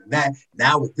history than that.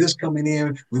 Now with this coming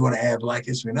in, we want to add Black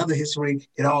history and other history.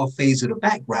 It all fades to the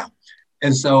background.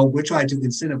 And so we're trying to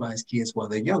incentivize kids while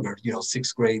they're younger,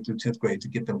 6th grade through 10th grade, to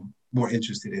get them more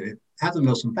interested in it, have them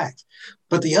know some facts.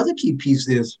 But the other key piece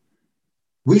is,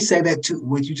 we say that too,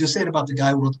 what you just said about the guy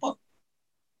who wrote the book.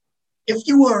 If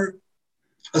you were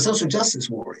a social justice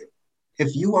warrior,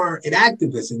 if you are an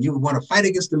activist and you want to fight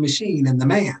against the machine and the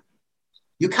man,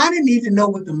 you kind of need to know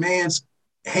what the man's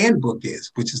handbook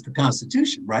is, which is the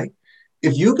Constitution, right?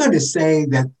 If you're going to say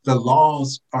that the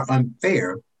laws are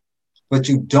unfair, but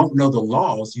you don't know the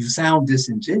laws, you sound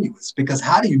disingenuous, because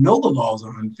how do you know the laws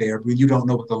are unfair when you don't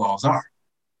know what the laws are,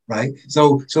 right?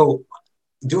 So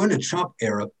during the Trump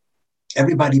era,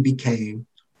 everybody became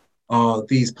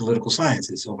these political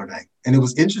sciences overnight. And it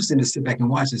was interesting to sit back and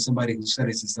watch as somebody who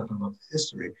studies this stuff about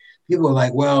history. People are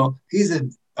like, well, he's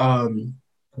an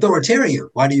authoritarian.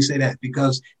 Why do you say that?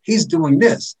 Because he's doing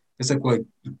this. It's like, well,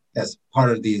 as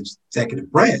part of the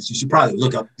executive branch, you should probably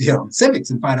look up, civics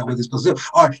and find out what this supposed to do.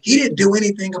 Or he didn't do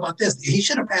anything about this. He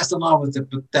should have passed a law with it,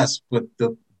 but that's what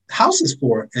the House is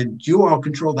for, and you all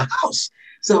control the House.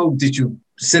 So did you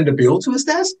send a bill to his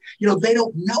desk? They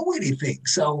don't know anything.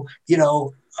 So,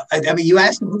 I mean, you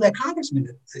ask them who that congressman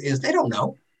is, they don't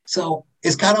know. So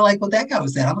it's kind of like what that guy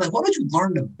was saying. I'm like, why don't you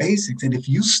learn the basics? And if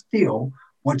you still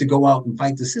want to go out and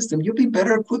fight the system, you'll be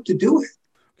better equipped to do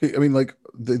it. I mean, like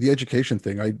the education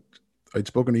thing. I'd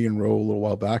spoken to Ian Rowe a little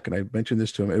while back, and I mentioned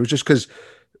this to him. It was just because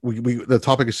we the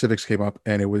topic of civics came up,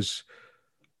 and it was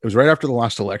right after the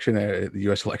last election, the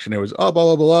U.S. election. It was blah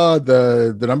blah blah.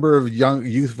 The number of young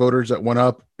youth voters that went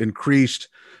up increased,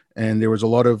 and there was a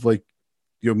lot of like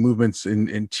movements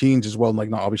in teens as well. Like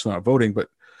not obviously not voting, but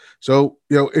so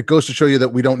it goes to show you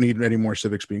that we don't need any more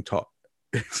civics being taught.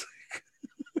 It's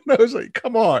like, I was like,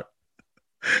 come on,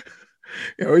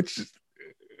 it's just,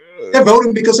 they're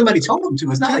voting because somebody told them to.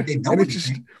 It's not like they know anything.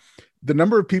 Just, the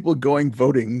number of people going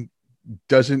voting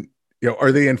doesn't,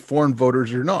 are they informed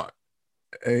voters or not?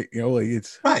 Like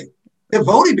it's right. They're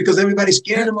voting because everybody's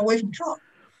scaring them away from Trump.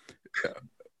 Yeah.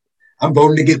 I'm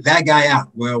voting to get that guy out.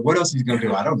 Well, what else is he going to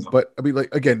do? I don't know. But I mean, like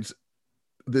again,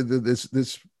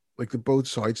 this like the both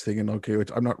sides thing, and okay,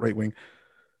 I'm not right wing.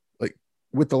 Like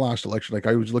with the last election, like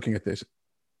I was looking at this,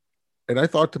 and I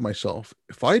thought to myself,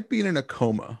 if I'd been in a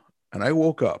coma and I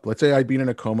woke up, let's say I'd been in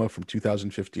a coma from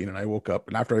 2015, and I woke up,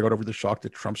 and after I got over the shock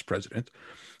that Trump's president,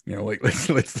 like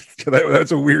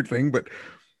that's a weird thing, but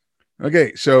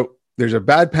okay, so there's a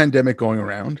bad pandemic going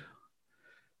around.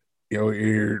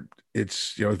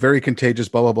 It's very contagious,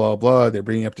 blah blah blah blah. They're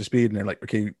bringing up to speed, and they're like,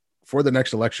 okay, for the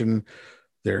next election,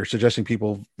 they're suggesting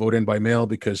people vote in by mail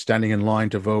because standing in line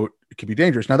to vote could be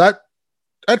dangerous. Now that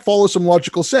follows some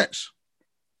logical sense.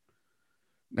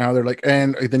 Now they're like,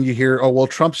 and then you hear, oh well,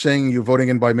 Trump's saying you voting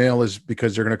in by mail is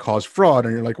because they're going to cause fraud,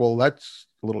 and you're like, well, that's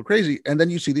a little crazy. And then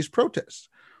you see these protests.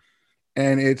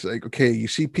 And it's like, okay, you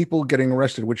see people getting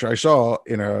arrested, which I saw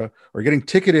or getting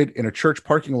ticketed in a church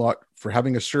parking lot for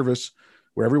having a service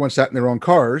where everyone sat in their own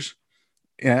cars.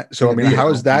 Yeah. So, I mean, how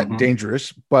is that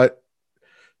dangerous? But,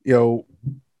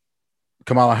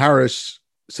 Kamala Harris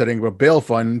setting up a bail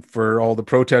fund for all the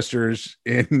protesters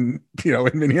in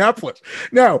Minneapolis.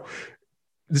 Now,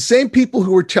 the same people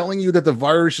who are telling you that the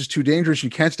virus is too dangerous, you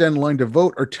can't stand in line to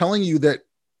vote, are telling you that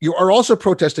you are also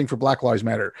protesting for Black Lives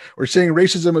Matter or saying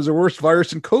racism is a worse virus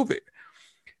than COVID.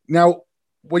 Now,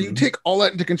 when you take all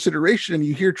that into consideration and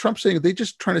you hear Trump saying they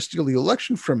just trying to steal the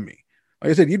election from me,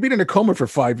 like I said, you've been in a coma for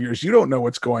 5 years. You don't know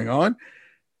what's going on.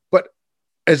 But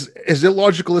as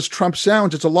illogical as Trump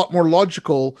sounds, it's a lot more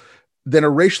logical than a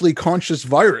racially conscious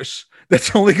virus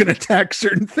that's only going to attack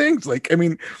certain things. Like, I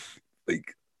mean,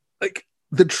 like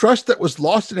the trust that was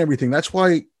lost in everything. That's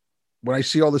why when I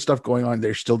see all this stuff going on,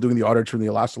 they're still doing the audits from the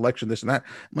last election, this and that.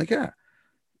 I'm like, yeah,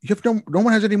 you have no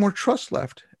one has any more trust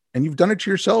left. And you've done it to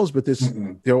yourselves with this,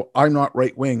 I'm not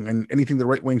right wing, and anything the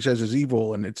right wing says is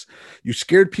evil. And you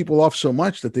scared people off so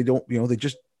much that they don't,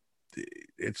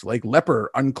 it's like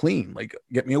leper, unclean, like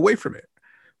get me away from it.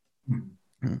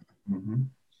 Mm-hmm.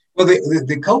 Well,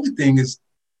 the COVID thing is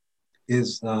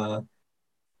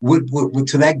would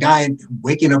to that guy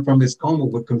waking up from his coma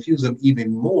would confuse him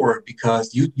even more,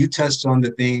 because you touched on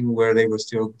the thing where they were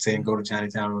still saying go to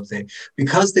Chinatown and saying,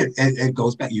 because it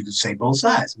goes back, you could say both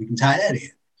sides. We can tie that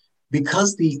in.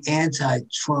 Because the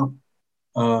anti-Trump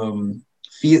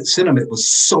sentiment was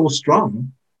so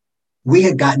strong, we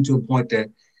had gotten to a point that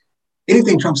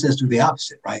anything Trump says, do the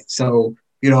opposite, right? So,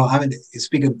 I've been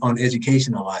speaking on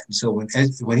education a lot. And so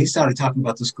when he started talking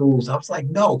about the schools, I was like,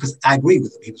 no, because I agree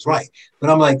with him. He was right. But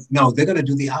I'm like, no, they're going to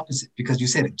do the opposite because you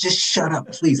said it. Just shut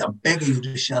up, please. I'm begging you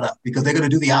to shut up, because they're going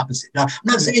to do the opposite. Now, I'm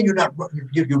not saying you're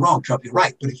wrong, Trump. You're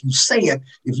right. But if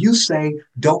you say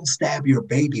don't stab your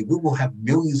baby, we will have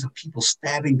millions of people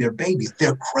stabbing their babies.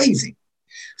 They're crazy.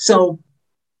 So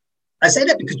I say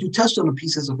that because you touched on the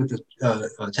pieces of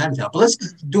the Chinatown. But let's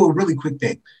do a really quick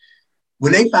thing.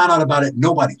 When they found out about it,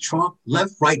 nobody, Trump,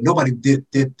 left, right, nobody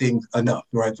did things enough,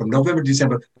 right? From November,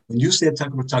 December, when you said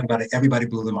talking about it, everybody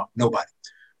blew them up. Nobody.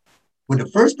 When the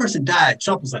first person died,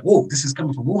 Trump was like, whoa, this is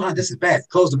coming from Wuhan. This is bad.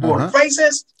 Close the border.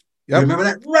 Racist. Yep. You remember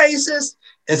that? Racist.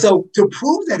 And so to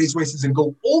prove that he's racist and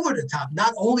go over the top,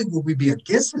 not only will we be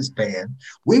against this ban,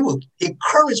 we will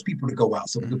encourage people to go out.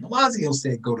 So de Blasio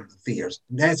said go to the theaters.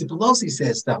 Nancy Pelosi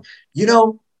said stuff.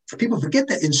 People forget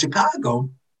that in Chicago,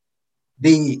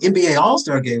 the NBA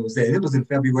All-Star game was there. It was in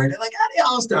February. They're like, the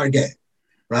All-Star game,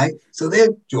 right? So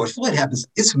then George Floyd happens.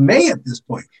 It's May at this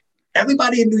point.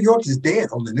 Everybody in New York is dead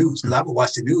on the news, because I would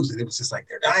watch the news, and it was just like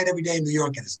they're dying every day in New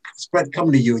York, and it's spread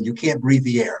coming to you, and you can't breathe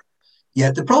the air. You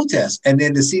have to protest. And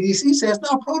then the CDC says,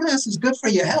 no, protest is good for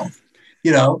your health,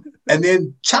 And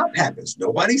then CHOP happens.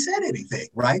 Nobody said anything,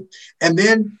 right? And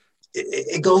then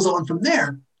it goes on from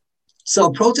there.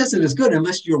 So protesting is good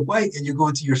unless you're white and you're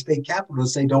going to your state capital and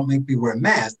say, don't make me wear a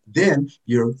mask. Then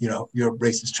you're a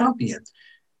racist Trumpian.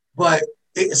 But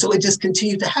So it just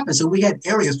continued to happen. So we had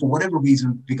areas for whatever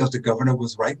reason, because the governor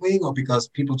was right wing or because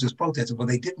people just protested, well,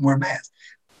 they didn't wear masks,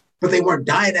 but they weren't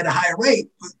dying at a higher rate.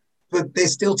 But they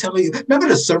still telling you, remember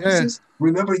the surfaces? Yeah.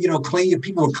 Remember,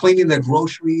 people were cleaning their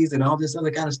groceries and all this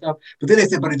other kind of stuff. But then they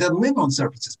said, but it doesn't live on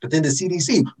surfaces. But then the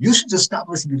CDC, you should just stop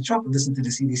listening to Trump and listen to the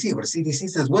CDC. But the CDC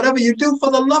says, whatever you do,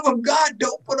 for the love of God,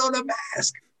 don't put on a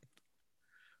mask.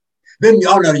 Then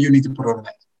y'all know you need to put on a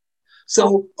mask.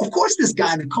 So, of course, this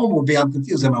guy in the coma will be, I'm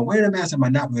confused. Am I wearing a mask? Am I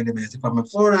not wearing a mask? If I'm in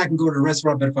Florida, I can go to a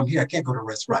restaurant, but if I'm here, I can't go to a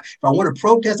restaurant. If I want to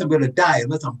protest, I'm going to die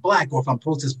unless I'm black, or if I'm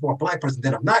protesting for a black person,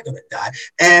 then I'm not going to die.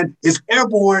 And it's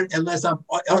airborne unless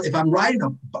if I'm riding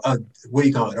a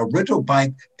rental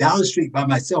bike down the street by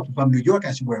myself. If I'm in New York,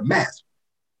 I should wear a mask.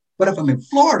 But if I'm in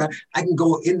Florida, I can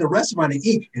go in the restaurant and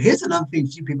eat. And here's another thing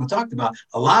few people talked about.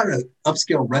 A lot of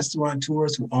upscale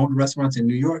restaurateurs who own restaurants in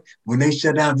New York, when they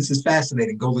shut down, this is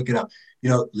fascinating. Go look it up.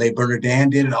 Le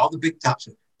Bernardin did it, all the big tops.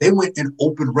 They went and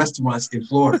opened restaurants in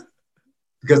Florida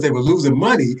because they were losing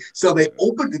money. So they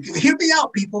opened, hear me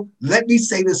out, people. Let me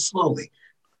say this slowly.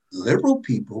 Liberal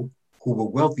people who were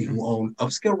wealthy, who owned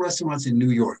upscale restaurants in New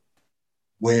York,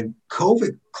 when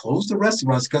COVID closed the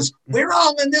restaurants, because we're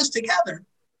all in this together,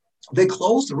 they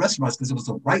closed the restaurants because it was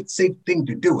the right, safe thing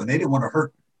to do, and they didn't want to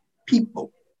hurt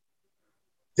people.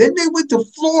 Then they went to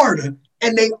Florida,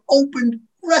 and they opened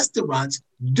restaurants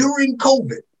during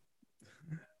COVID.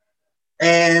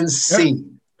 And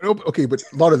scene. Yeah. Okay, but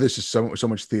a lot of this is so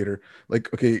much theater.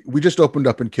 Like, okay, we just opened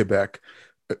up in Quebec.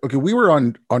 Okay, we were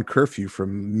on curfew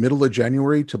from middle of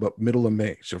January to about middle of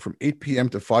May. So from 8 p.m.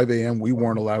 to 5 a.m., we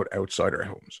weren't allowed outside our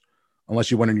homes unless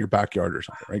you went in your backyard or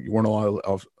something, right? You weren't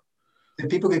allowed. Did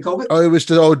people get COVID? Oh, it was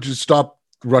to stop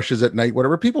rushes at night,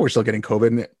 whatever. People were still getting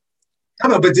COVID.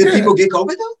 But did people get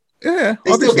COVID though? Yeah,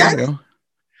 they still got it.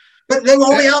 But they were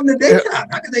only out in the daytime.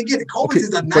 How could they get it? COVID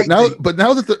is a night thing. But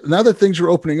now that things are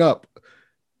opening up,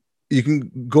 you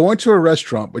can go into a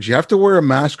restaurant, but you have to wear a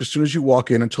mask as soon as you walk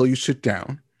in until you sit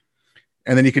down.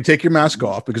 And then you can take your mask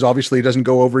off because obviously it doesn't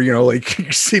go over,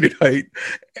 like seated height.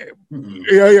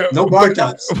 Yeah. No bar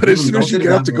tops. But as soon as you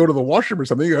get up to go to the washroom or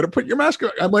something, you got to put your mask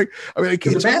on.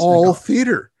 It's all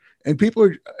theater. And people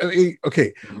are,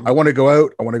 okay, I want to go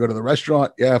out. I want to go to the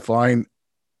restaurant. Yeah, fine.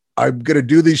 I'm going to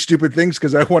do these stupid things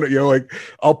because I want to,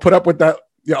 I'll put up with that.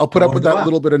 Yeah, I'll put up with that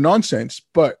little bit of nonsense,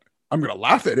 but I'm going to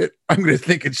laugh at it. I'm going to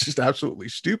think it's just absolutely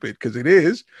stupid because it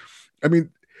is. I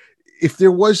mean, if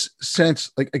there was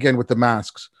sense, like again, with the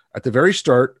masks at the very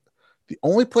start, the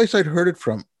only place I'd heard it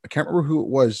from, I can't remember who it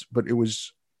was, but it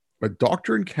was a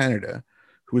doctor in Canada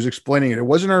who was explaining it. It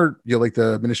wasn't our, like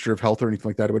the Minister of Health or anything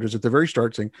like that, but it was at the very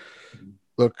start saying,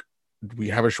 look, we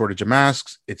have a shortage of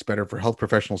masks. It's better for health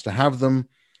professionals to have them.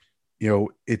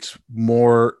 It's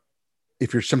more,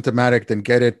 if you're symptomatic, then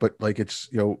get it. But like, it's,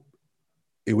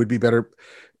 it would be better.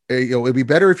 It'd be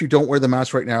better if you don't wear the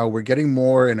mask right now. We're getting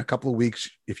more in a couple of weeks.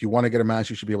 If you want to get a mask,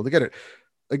 you should be able to get it.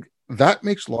 Like that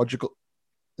makes logical.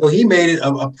 So he made it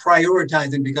a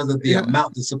prioritizing because of the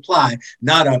amount, the supply,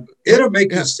 not it'll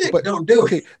make you sick. But, don't do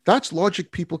it. That's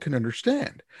logic people can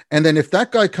understand. And then if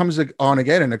that guy comes on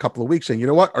again in a couple of weeks saying, you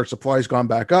know what, our supply's gone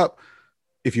back up.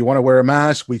 If you want to wear a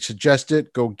mask, we suggest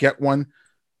it. Go get one.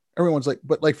 Everyone's like,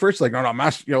 but like first, like, no,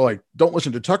 mask, don't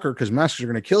listen to Tucker because masks are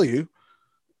going to kill you.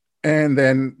 And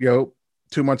then,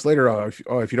 2 months later, if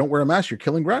you don't wear a mask, you're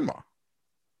killing grandma.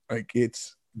 Like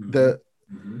it's like,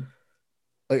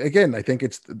 again, I think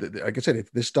it's like I said,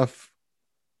 this stuff,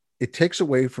 it takes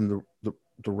away from the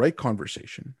right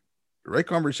conversation. The right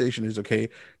conversation is, okay,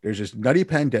 there's this nutty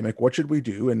pandemic. What should we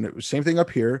do? And it was same thing up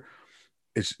here.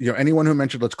 It's, anyone who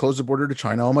mentioned, let's close the border to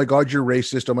China. Oh my God, you're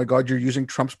racist. Oh my God, you're using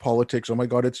Trump's politics. Oh my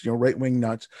God, it's, right-wing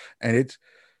nuts. And it's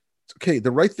okay.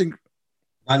 The right thing.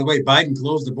 By the way, Biden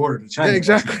closed the border to China. Yeah,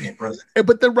 exactly.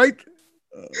 But the right.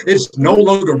 It's no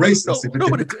longer racist.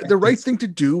 But the right thing to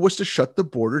do was to shut the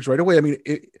borders right away. I mean,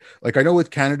 I know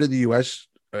with Canada, the US,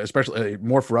 especially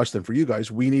more for us than for you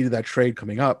guys, we needed that trade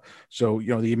coming up. So,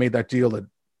 you made that deal that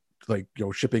like,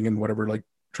 shipping and whatever, like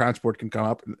transport can come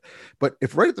up. But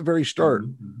if right at the very start,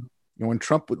 when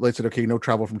Trump said, okay, no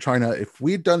travel from China, if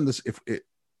we had done this,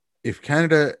 if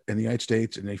Canada and the United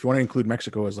States, and if you want to include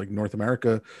Mexico as like North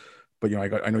America, but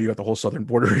I know you got the whole southern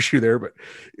border issue there, but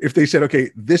if they said, okay,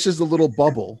 this is the little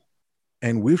bubble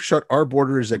and we've shut our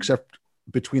borders except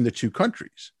between the two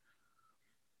countries,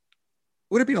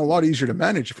 it would have been a lot easier to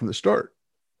manage from the start.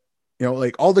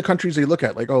 Like all the countries they look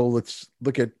at, like, oh, let's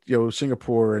look at,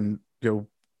 Singapore and,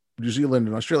 New Zealand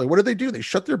and Australia. What did they do? They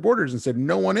shut their borders and said,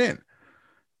 no one in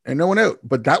and no one out.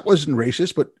 But that wasn't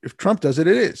racist. But if Trump does it,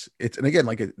 it is. And again,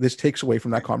 this takes away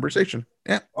from that conversation.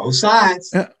 Yeah. Both sides.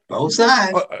 Yeah. Both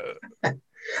sides.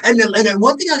 And then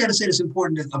one thing I got to say that's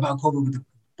important about COVID with the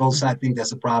both sides think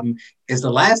that's a problem is the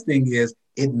last thing is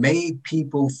it made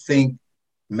people think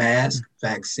mask,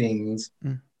 vaccines,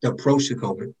 the approach to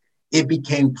COVID, it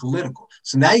became political.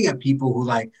 So now you got people who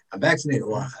like, I'm vaccinated,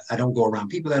 or I don't go around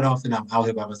people that often. I'm out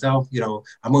here by myself. You know,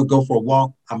 I'm going to go for a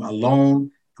walk. I'm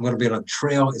alone. I'm going to be on a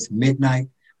trail. It's midnight,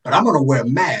 but I'm going to wear a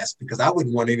mask because I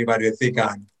wouldn't want anybody to think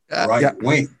I'm right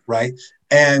wing, right?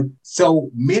 And so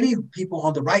many people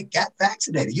on the right got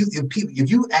vaccinated.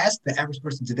 If you ask the average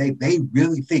person today, they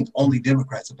really think only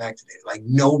Democrats are vaccinated. Like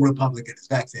no Republican is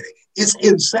vaccinated. It's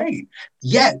insane.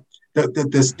 Yet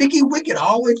the sticky wicket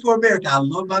always for America. I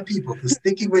love my people. The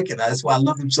sticky wicket. That's why I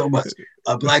love them so much.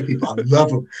 Black people, I love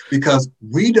them because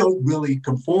we don't really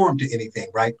conform to anything,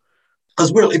 right?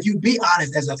 Because if you be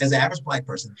honest, as an average Black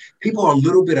person, people are a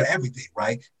little bit of everything,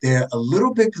 right? They're a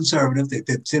little bit conservative. They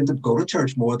tend to go to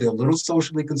church more. They're a little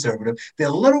socially conservative. They're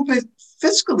a little bit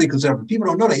fiscally conservative. People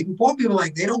don't know that. Even poor people,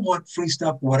 like, they don't want free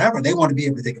stuff or whatever. They want to be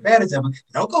able to take advantage of it.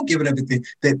 They don't go giving everything.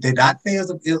 They're not fans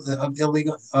of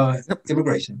illegal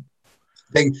immigration.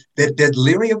 They're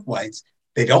leery of whites.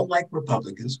 They don't like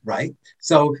Republicans, right?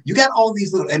 So you got all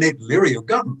these little, and they're leery of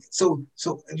government. So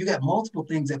you got multiple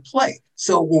things at play.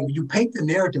 So when you paint the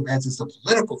narrative as it's a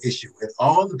political issue, and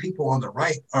all the people on the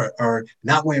right are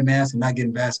not wearing masks and not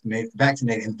getting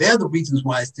vaccinated, and they're the reasons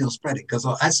why it's still spreading. Because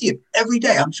I see it every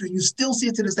day. I'm sure you still see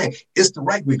it to this day. It's the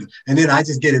right wing, and then I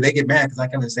just get it. They get mad because I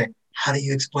come and say, "How do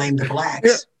you explain the blacks?"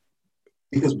 Yeah.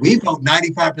 Because we vote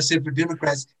 95% for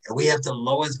Democrats and we have the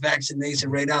lowest vaccination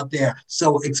rate out there.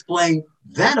 So explain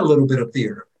that a little bit of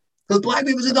theater. Because Black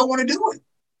people just don't want to do it.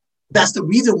 That's the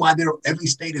reason why every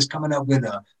state is coming up with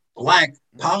a Black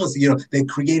policy. You know, they're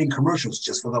creating commercials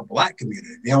just for the Black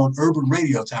community. They're on urban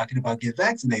radio talking about get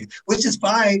vaccinated, which is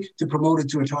fine to promote it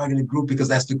to a targeted group because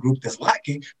that's the group that's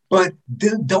lacking. But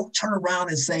then don't turn around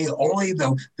and say only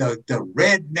the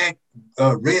redneck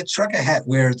red trucker hat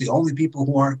wears the only people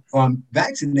who aren't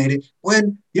vaccinated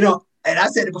when, you know, and I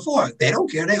said it before, they don't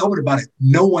care. They open about it.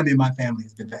 No one in my family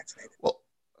has been vaccinated. Well,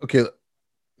 okay.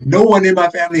 No one in my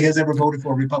family has ever voted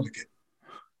for a Republican.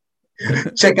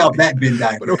 Check out that Venn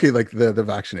diagram. But okay, like the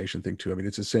vaccination thing too. I mean,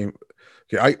 it's the same.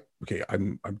 I'm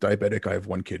diabetic. I have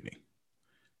one kidney,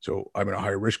 so I'm in a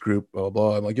higher risk group. Blah blah.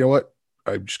 Blah. I'm like, you know what?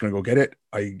 I'm just gonna go get it.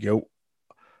 I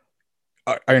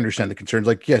understand the concerns.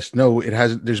 Like, yes, no, it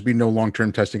hasn't. There's been no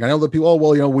long-term testing. I know that people. Oh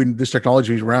well, you know, when this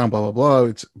technology is around, blah blah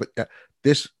blah.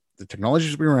 The technology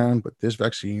has been around, but this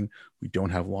vaccine, we don't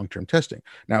have long-term testing.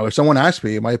 Now, if someone asks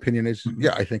me, my opinion is,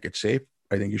 yeah, I think it's safe.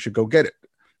 I think you should go get it.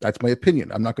 That's my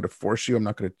opinion. I'm not going to force you. I'm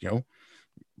not going to, you know,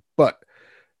 but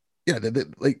yeah,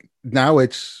 like now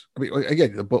it's, I mean,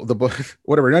 again, the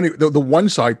whatever, the one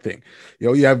side thing, you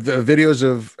know, you have the videos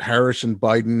of Harris and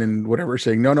Biden and whatever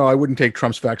saying, no, I wouldn't take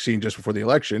Trump's vaccine just before the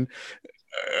election.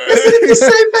 Isn't it the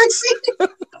same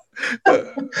vaccine?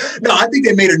 No, I think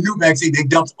they made a new vaccine. They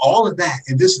dumped all of that.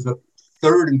 And this is the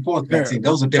third and fourth vaccine.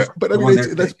 Those are different. But I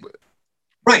mean, that's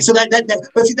right. So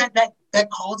but see, that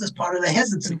causes part of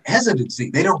the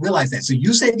hesitancy. They don't realize that. So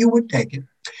you said you would take it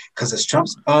because it's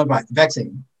Trump's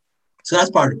vaccine. So that's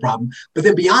part of the problem. But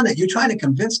then beyond that, you're trying to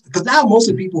convince, because now most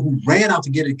of the people who ran out to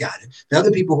get it got it. The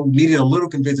other people who needed a little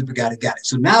convincing but got it.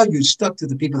 So now you're stuck to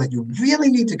the people that you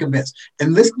really need to convince.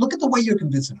 And let's look at the way you're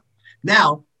convincing them.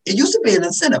 Now, it used to be an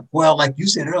incentive. Well, like you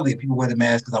said earlier, people wear the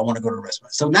mask because I want to go to the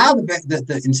restaurant. So now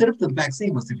the incentive for the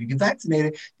vaccine was if you get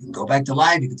vaccinated, you can go back to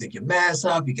life, you can take your mask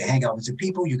off, you can hang out with your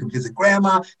people, you can visit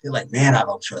grandma. They're like, man, I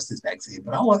don't trust this vaccine,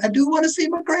 but I do want to see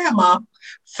my grandma.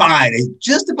 Fine. They're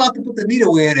just about to put the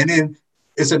needle in, and then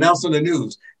it's announced on the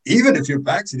news. Even if you're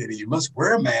vaccinated, you must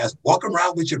wear a mask, walk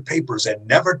around with your papers, and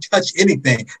never touch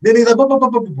anything. Then he's like,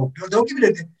 don't give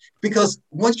it, because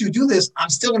once you do this, I'm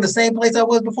still in the same place I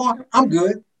was before. I'm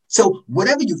good. So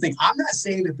whatever you think, I'm not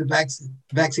saying that the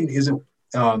vaccine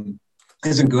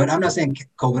isn't good. I'm not saying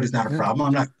COVID is not a problem.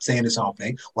 I'm not saying it's all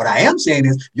fake. What I am saying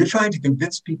is you're trying to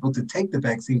convince people to take the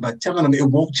vaccine by telling them it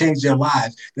won't change their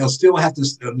lives. They'll still have to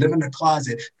live in the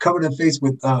closet, cover their face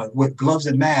with gloves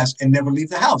and masks, and never leave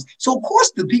the house. So of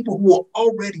course the people who are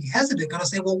already hesitant are going to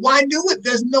say, well, why do it?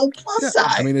 There's no plus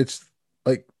side. I mean, it's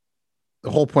like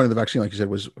the whole point of the vaccine, like you said,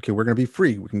 was, okay, we're going to be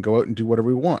free. We can go out and do whatever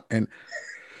we want. And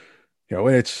you know,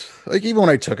 and it's like, even when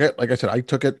I took it, like I said, I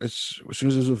took it as soon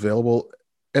as it was available.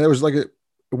 And it was like, it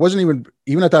wasn't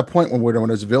even at that point when it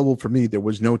was available for me, there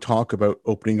was no talk about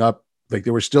opening up. Like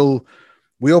there was still,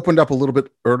 we opened up a little bit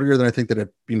earlier than I think that had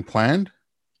been planned.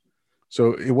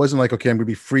 So it wasn't like, okay, I'm going to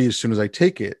be free as soon as I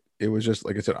take it. It was just,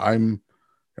 like I said, I'm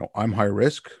high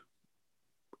risk.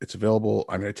 It's available.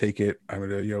 I'm going to take it. I'm going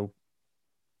to,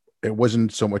 it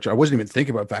wasn't so much. I wasn't even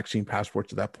thinking about vaccine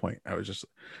passports at that point. I was just,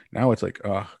 now it's like,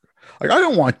 like I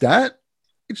don't want that.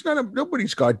 It's not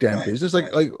nobody's goddamn business.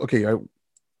 Like okay,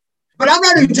 but I'm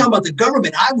not even talking about the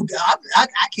government. I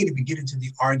can't even get into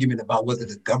the argument about whether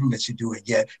the government should do it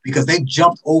yet, because they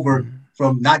jumped over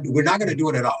from we're not going to do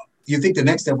it at all. You think the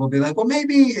next step will be like, well,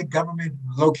 maybe a government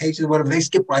location, whatever. They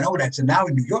skip right over that. So now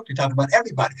in New York, they're talking about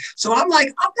everybody. So I'm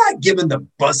like, I'm not giving the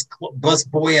bus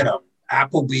boy at a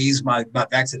Applebee's my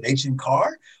vaccination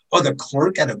card, or the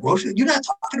clerk at a grocery. You're not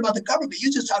talking about the government.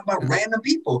 You're just talking about random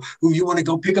people who you want to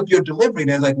go pick up your delivery.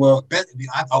 And they're like, well,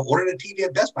 I ordered a TV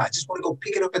at Best Buy. I just want to go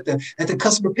pick it up at the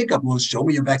customer pickup. Well, show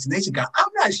me your vaccination card. I'm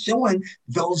not showing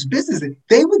those businesses.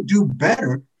 They would do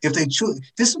better if they truly,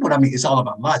 this is what I mean. It's all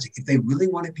about logic. If they really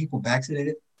wanted people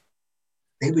vaccinated,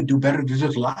 they would do better to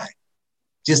just lie.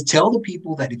 Just tell the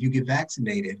people that if you get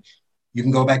vaccinated, you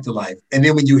can go back to life. And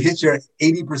then when you hit your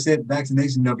 80%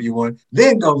 vaccination number you want,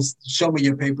 then go show me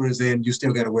your papers and you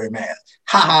still got to wear a mask.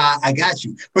 Ha ha, I got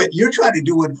you. But you're trying to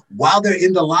do it while they're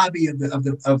in the lobby of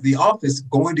the office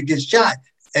going to get shot.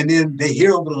 And then they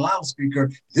hear over the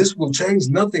loudspeaker, this will change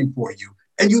nothing for you.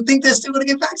 And you think they're still going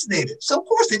to get vaccinated. So of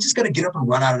course they're just going to get up and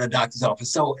run out of the doctor's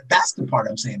office. So that's the part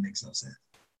I'm saying makes no sense.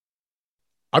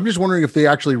 I'm just wondering if they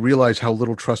actually realize how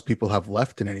little trust people have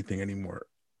left in anything anymore.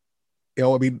 You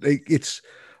know, I mean,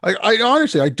 I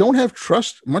honestly, I don't have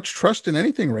much trust in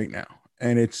anything right now.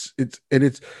 And it's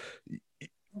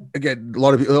again, a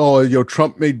lot of people,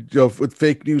 Trump made, with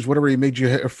fake news, whatever, he made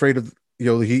you afraid of,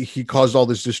 he caused all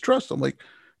this distrust. I'm like,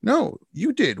 no,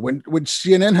 you did. When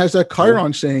CNN has that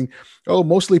chyron saying, oh,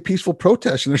 mostly peaceful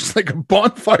protests, and there's like a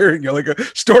bonfire, like a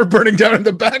store burning down in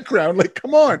the background. Like,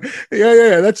 come on.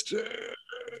 Yeah. That's,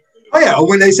 oh, yeah. Or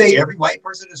when they say every white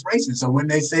person is racist. So when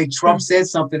they say Trump said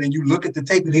something and you look at the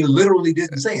tape and he literally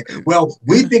didn't say it. Well,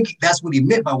 we think that's what he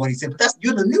meant by what he said, but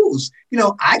you're the news.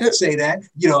 I can say that.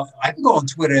 I can go on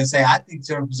Twitter and say, I think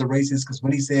Trump is a racist because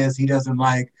when he says he doesn't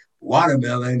like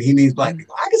watermelon, he means black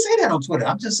people. I can say that on Twitter.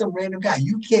 I'm just some random guy.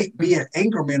 You can't be an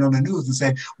anchorman on the news and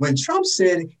say, when Trump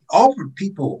said offered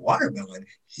people watermelon,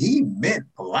 he meant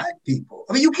black people.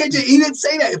 I mean, you can't he didn't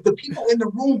say that. If the people in the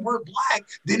room were black,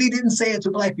 then he didn't say it to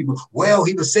black people. Well,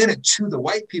 he was saying it to the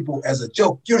white people as a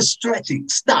joke. You're stretching.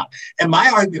 Stop. And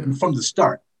my argument from the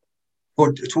start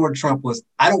toward Trump was,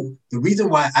 the reason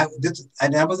why I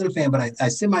wasn't a fan, but I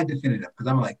semi-defended him because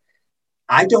I'm like,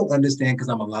 I don't understand, because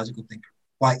I'm a logical thinker,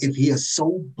 why, if he is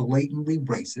so blatantly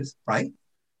racist, right?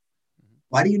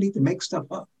 Why do you need to make stuff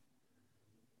up?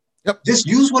 Yep. Just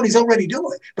use what he's already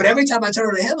doing. But every time I turn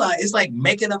on the headline, it's like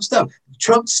making up stuff.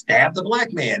 Trump stabbed a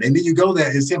black man. And then you go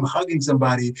there, it's him hugging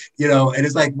somebody, and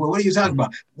it's like, well, what are you talking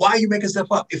about? Why are you making stuff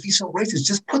up? If he's so racist,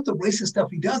 just put the racist stuff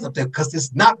he does up there, because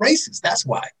it's not racist. That's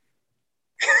why.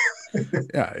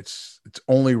 Yeah, it's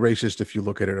only racist if you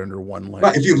look at it under one lens.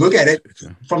 Right, if you look at it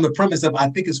from the premise of, I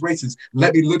think it's racist,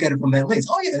 let me look at it from that lens.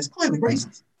 Oh yeah, it's clearly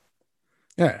racist.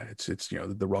 Yeah, it's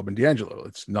the Robin DiAngelo.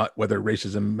 It's not whether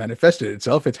racism manifested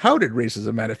itself; it's how did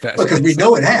racism manifest? Because we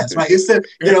know it has, right? It's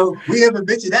we haven't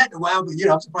mentioned that in a while, but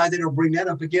I'm surprised they don't bring that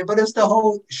up again. But it's the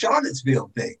whole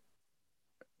Charlottesville thing.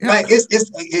 Yeah. Right?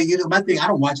 It's my thing. I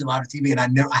don't watch a lot of TV, and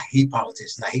I hate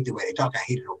politicians. I hate the way they talk. I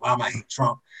hated Obama. I hate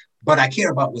Trump. But I care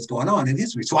about what's going on in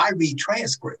history. So I read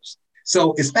transcripts.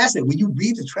 So it's fascinating. When you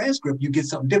read the transcript, you get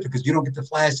something different, because you don't get the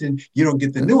flash and you don't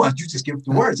get the nuance. You just get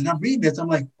the words. And I'm reading this. I'm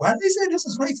like, why did they say this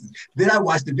is racist? Then I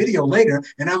watch the video later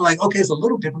and I'm like, okay, it's a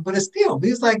little different, but it's still.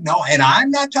 He's like, no, and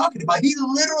I'm not talking about, he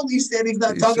literally said he's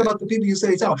not talking about the people you say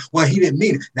he's talking about. Well, he didn't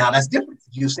mean it. Now that's different.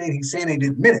 You're saying he's saying he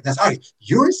didn't mean it. That's all right.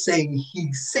 You're saying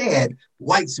he said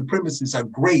white supremacists are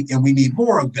great and we need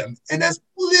more of them. And that's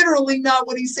literally not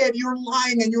what he said. You're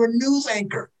lying and you're a news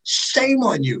anchor. Shame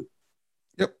on you.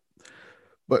 Yep.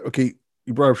 But okay,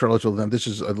 you brought up Charlottesville. Then this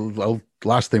is a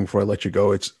last thing before I let you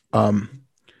go. It's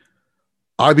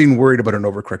I've been worried about an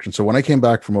overcorrection. So when I came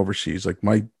back from overseas,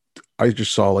 I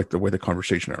just saw the way the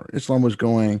conversation around Islam was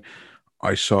going.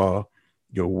 I saw,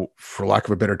 for lack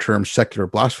of a better term, secular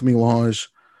blasphemy laws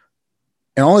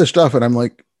and all this stuff. And I'm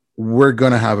like, we're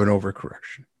going to have an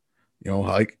overcorrection.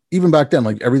 Even back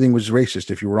then, everything was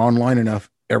racist. If you were online enough,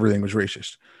 everything was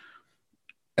racist.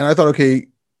 And I thought, okay,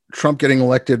 Trump getting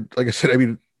elected, like I said, I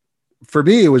mean, for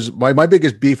me, it was my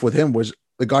biggest beef with him was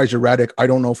the guy's erratic. I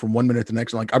don't know from 1 minute to the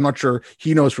next. I'm not sure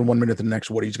he knows from 1 minute to the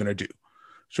next what he's going to do.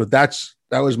 So that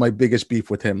was my biggest beef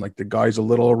with him. The guy's a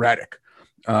little erratic,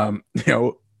 but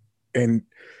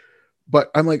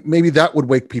I'm like, maybe that would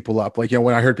wake people up.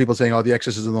 When I heard people saying, oh, the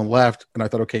excess is on the left, and I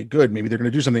thought, okay, good. Maybe they're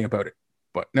going to do something about it.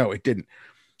 But no, it didn't.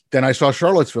 Then I saw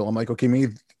Charlottesville. I'm like, okay,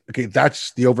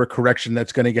 that's the overcorrection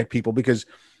that's going to get people, because,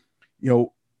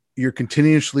 you're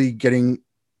continuously getting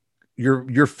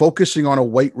you're focusing on a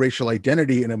white racial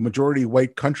identity in a majority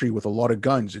white country with a lot of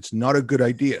guns. It's not a good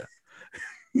idea.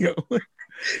 You know,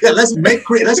 Yeah, let's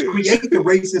create the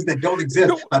races that don't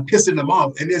exist by pissing them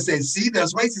off, and then say, "See,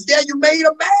 there's racists. Yeah, you made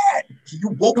them mad. You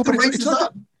woke the racists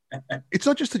up." It's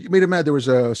not just that you made them mad. There was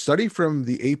a study from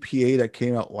the APA that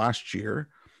came out last year.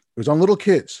 It was on little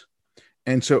kids,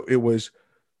 and so it was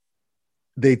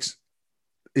they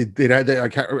had I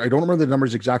don't remember the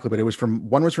numbers exactly, but it was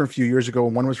one was from a few years ago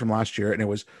and one was from last year, and it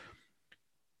was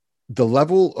the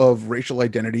level of racial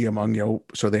identity among,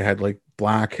 so they had like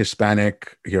Black,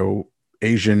 Hispanic,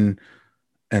 Asian,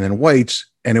 and then whites,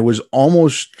 and it was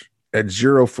almost at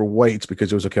zero for whites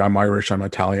because it was, okay, I'm Irish, I'm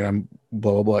Italian, I'm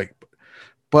blah blah blah.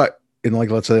 But in, like,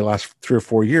 let's say the last 3 or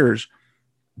 4 years,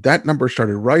 that number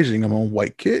started rising among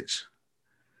white kids.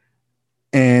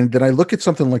 And then I look at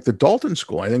something like the Dalton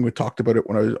School. I think we talked about it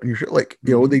when I was on your show. Like,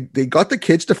 they got the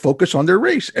kids to focus on their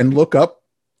race and look up,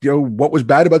 what was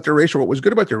bad about their race or what was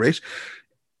good about their race.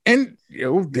 And,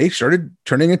 they started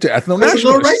turning into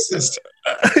ethno-nationalists. Racist.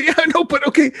 Yeah, no, but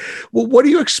okay. Well, what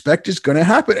do you expect is going to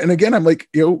happen? And again, I'm like,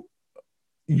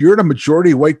 you're in a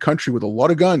majority white country with a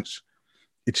lot of guns.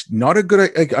 It's not a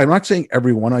good. I'm not saying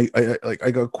everyone. I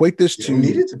equate this to. You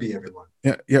need it to be everyone.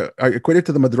 Yeah. I equate it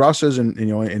to the madrasas and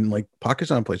in like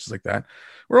Pakistan, places like that,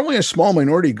 where only a small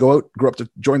minority grow up to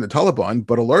join the Taliban,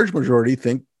 but a large majority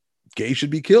think gays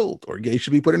should be killed or gays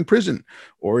should be put in prison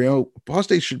or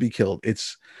apostates should be killed.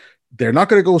 They're not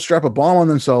going to go strap a bomb on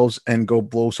themselves and go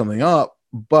blow something up,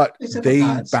 but they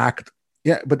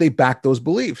backed those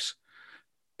beliefs,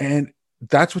 and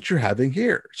that's what you're having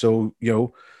here. So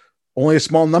only a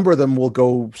small number of them will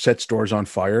go set stores on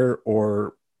fire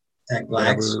or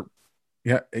whatever.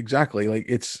 Yeah, exactly.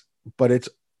 But it's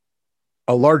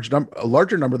a larger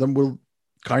number of them will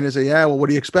kind of say, yeah, well, what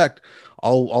do you expect?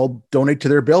 I'll donate to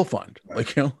their bail fund.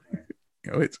 Like,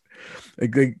 it's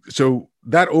like, so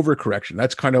that overcorrection,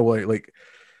 that's kind of like,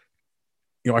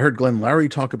 I heard Glenn Lowry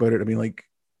talk about it. I mean, like,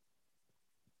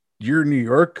 you're in New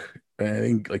York. And I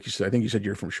think, like you said,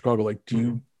 you're from Chicago. Like, do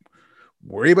you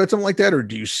worry about something like that, or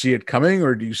do you see it coming,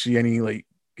 or do you see any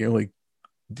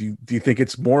do you think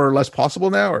it's more or less possible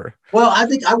now? Or I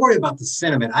think I worry about the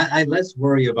sentiment. I less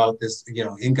worry about this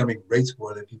incoming race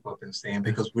war that people have been saying,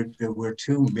 because we're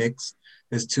too mixed.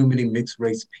 There's too many mixed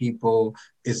race people.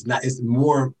 It's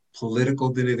more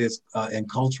political than it is and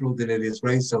cultural than it is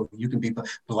race. So you can be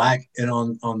Black and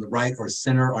on the right or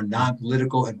center or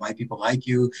non-political, and white people like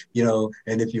you,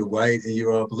 and if you're white and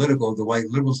you're political, the white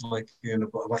liberals like you.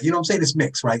 What I'm saying? It's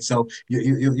mixed, right? So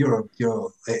you're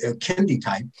a Kendi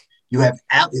type. You have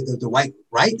the white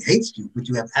right hates you, but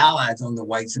you have allies on the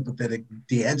white sympathetic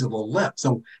D'Angelo left.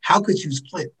 So how could you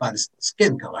split by the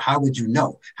skin color? How would you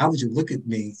know? How would you look at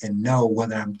me and know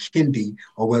whether I'm Kendi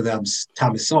or whether I'm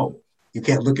Thomas Sowell? You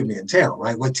can't look at me and tell,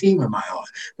 right? What team am I on,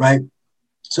 right?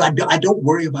 So I don't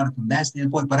worry about it from that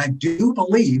standpoint, but I do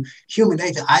believe human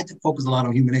nature. I focus a lot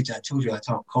on human nature. I told you I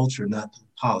talk culture, not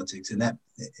politics, and that's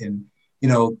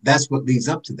what leads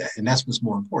up to that, and that's what's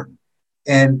more important.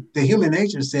 And the human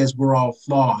nature says we're all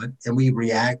flawed, and we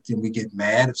react and we get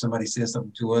mad if somebody says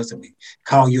something to us, and we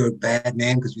call you a bad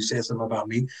name because you said something about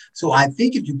me. So I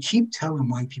think if you keep telling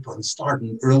white people and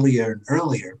starting earlier and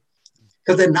earlier,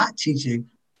 because they're not teaching.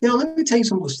 Let me tell you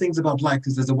some things about Black,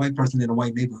 because there's a white person in a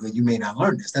white neighborhood. You may not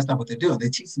learn this. That's not what they're doing.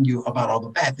 They're teaching you about all the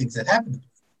bad things that happen to you.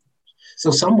 So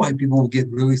some white people will get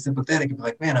really sympathetic and be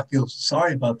like, man, I feel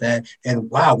sorry about that. And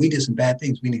wow, we did some bad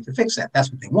things. We need to fix that. That's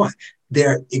what they want.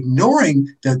 They're ignoring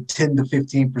the 10 to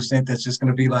 15% that's just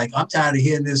going to be like, I'm tired of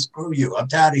hearing this, screw you. I'm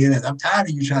tired of hearing this. I'm tired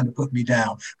of you trying to put me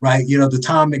down, right? The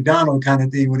Tom McDonald kind of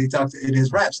thing when he talks in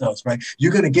his rap stuff, right?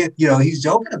 You're going to get, he's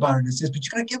joking about it in a sense, but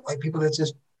you're going to get white people that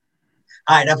just,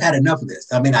 all right, I've had enough of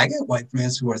this. I mean, I get white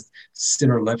friends who are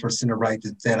center left or center right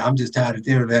that said, I'm just tired of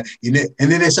hearing that.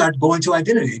 And then they start going to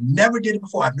identity. Never did it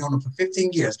before. I've known them for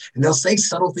 15 years. And they'll say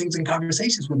subtle things in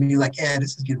conversations with me like, yeah,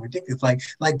 this is getting ridiculous.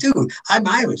 Like, dude, I'm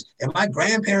Irish. And my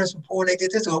grandparents were poor and they did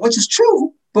this, which is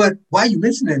true. But why are you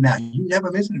mentioning it now? You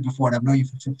never mentioned it before, and I've known you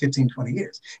for 15, 20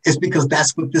 years. It's because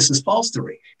that's what this is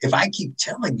fostering. If I keep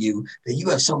telling you that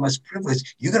you have so much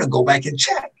privilege, you're going to go back and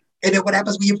check. And then what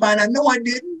happens when you find out, no, I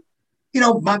didn't?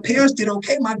 My parents did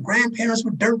okay. My grandparents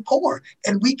were dirt poor.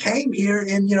 And we came here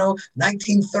in,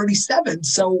 1937.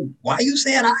 So why are you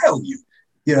saying I owe you?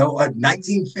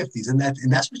 1950s. And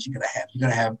that's what you're going to have. You're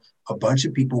going to have a bunch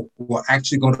of people who are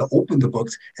actually going to open the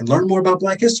books and learn more about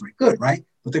Black history. Good, right?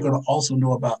 But they're going to also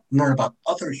learn about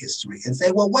other history and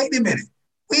say, well, wait a minute.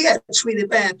 We got treated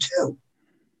bad too.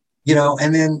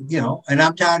 And then, and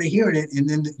I'm tired of hearing it. And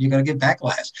then you're going to get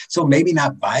backlash. So maybe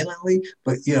not violently,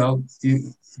 but,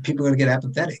 people are going to get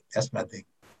apathetic. That's what I think.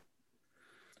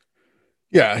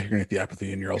 Yeah, you're gonna get the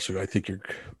apathy, and you're also, I think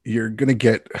you're gonna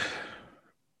get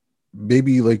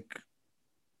maybe like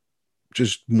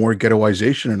just more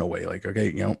ghettoization in a way. Like,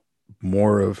 okay,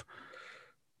 more of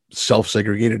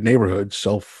self-segregated neighborhoods,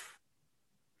 oh,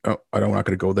 I'm not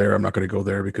going to go there. I'm not going to go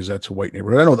there because that's a white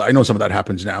neighborhood. I know some of that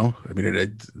happens now. I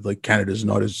mean, like Canada's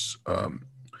not as,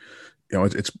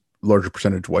 it's larger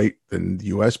percentage white than the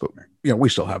U.S., but we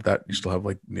still have that. You still have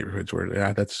like neighborhoods where,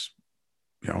 yeah, that's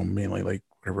mainly like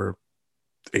whatever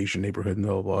Asian neighborhood and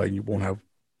blah, blah, blah, and you won't have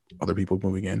other people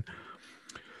moving in.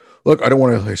 Look, I don't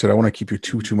want to, like I said, I want to keep you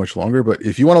too much longer, but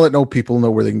if you want to let people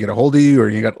know where they can get a hold of you, or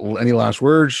you got any last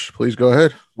words, please go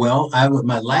ahead. Well,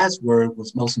 my last word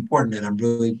was most important, and I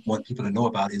really want people to know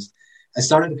about is I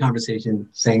started the conversation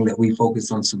saying that we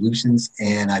focus on solutions,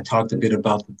 and I talked a bit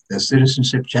about the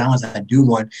citizenship challenge. I do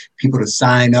want people to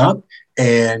sign up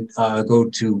and go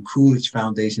to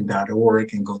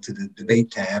CoolidgeFoundation.org and go to the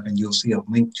debate tab, and you'll see a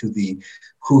link to the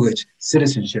Coolidge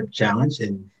Citizenship Challenge.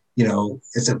 And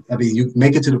you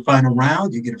make it to the final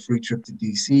round, you get a free trip to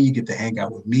DC, you get to hang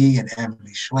out with me and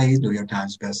Emily Schley, New York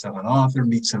Times bestselling author,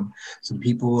 meet some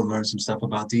people and learn some stuff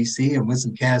about DC and win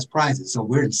some cash prizes. So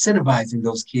we're incentivizing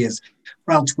those kids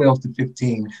around 12 to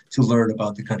 15 to learn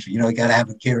about the country. You got to have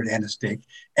a carrot and a stick.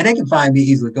 And they can find me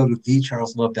easily. Go to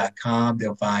thecharleslove.com.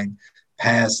 They'll find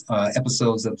past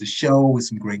episodes of the show with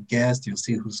some great guests. You'll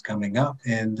see who's coming up,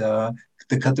 and the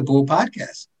Cut the Bull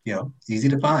podcast, easy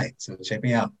to find. So check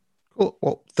me out. Cool.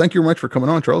 Well, thank you very much for coming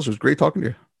on, Charles. It was great talking to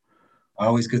you.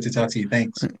 Always good to talk to you.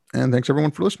 Thanks. And thanks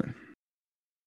everyone for listening.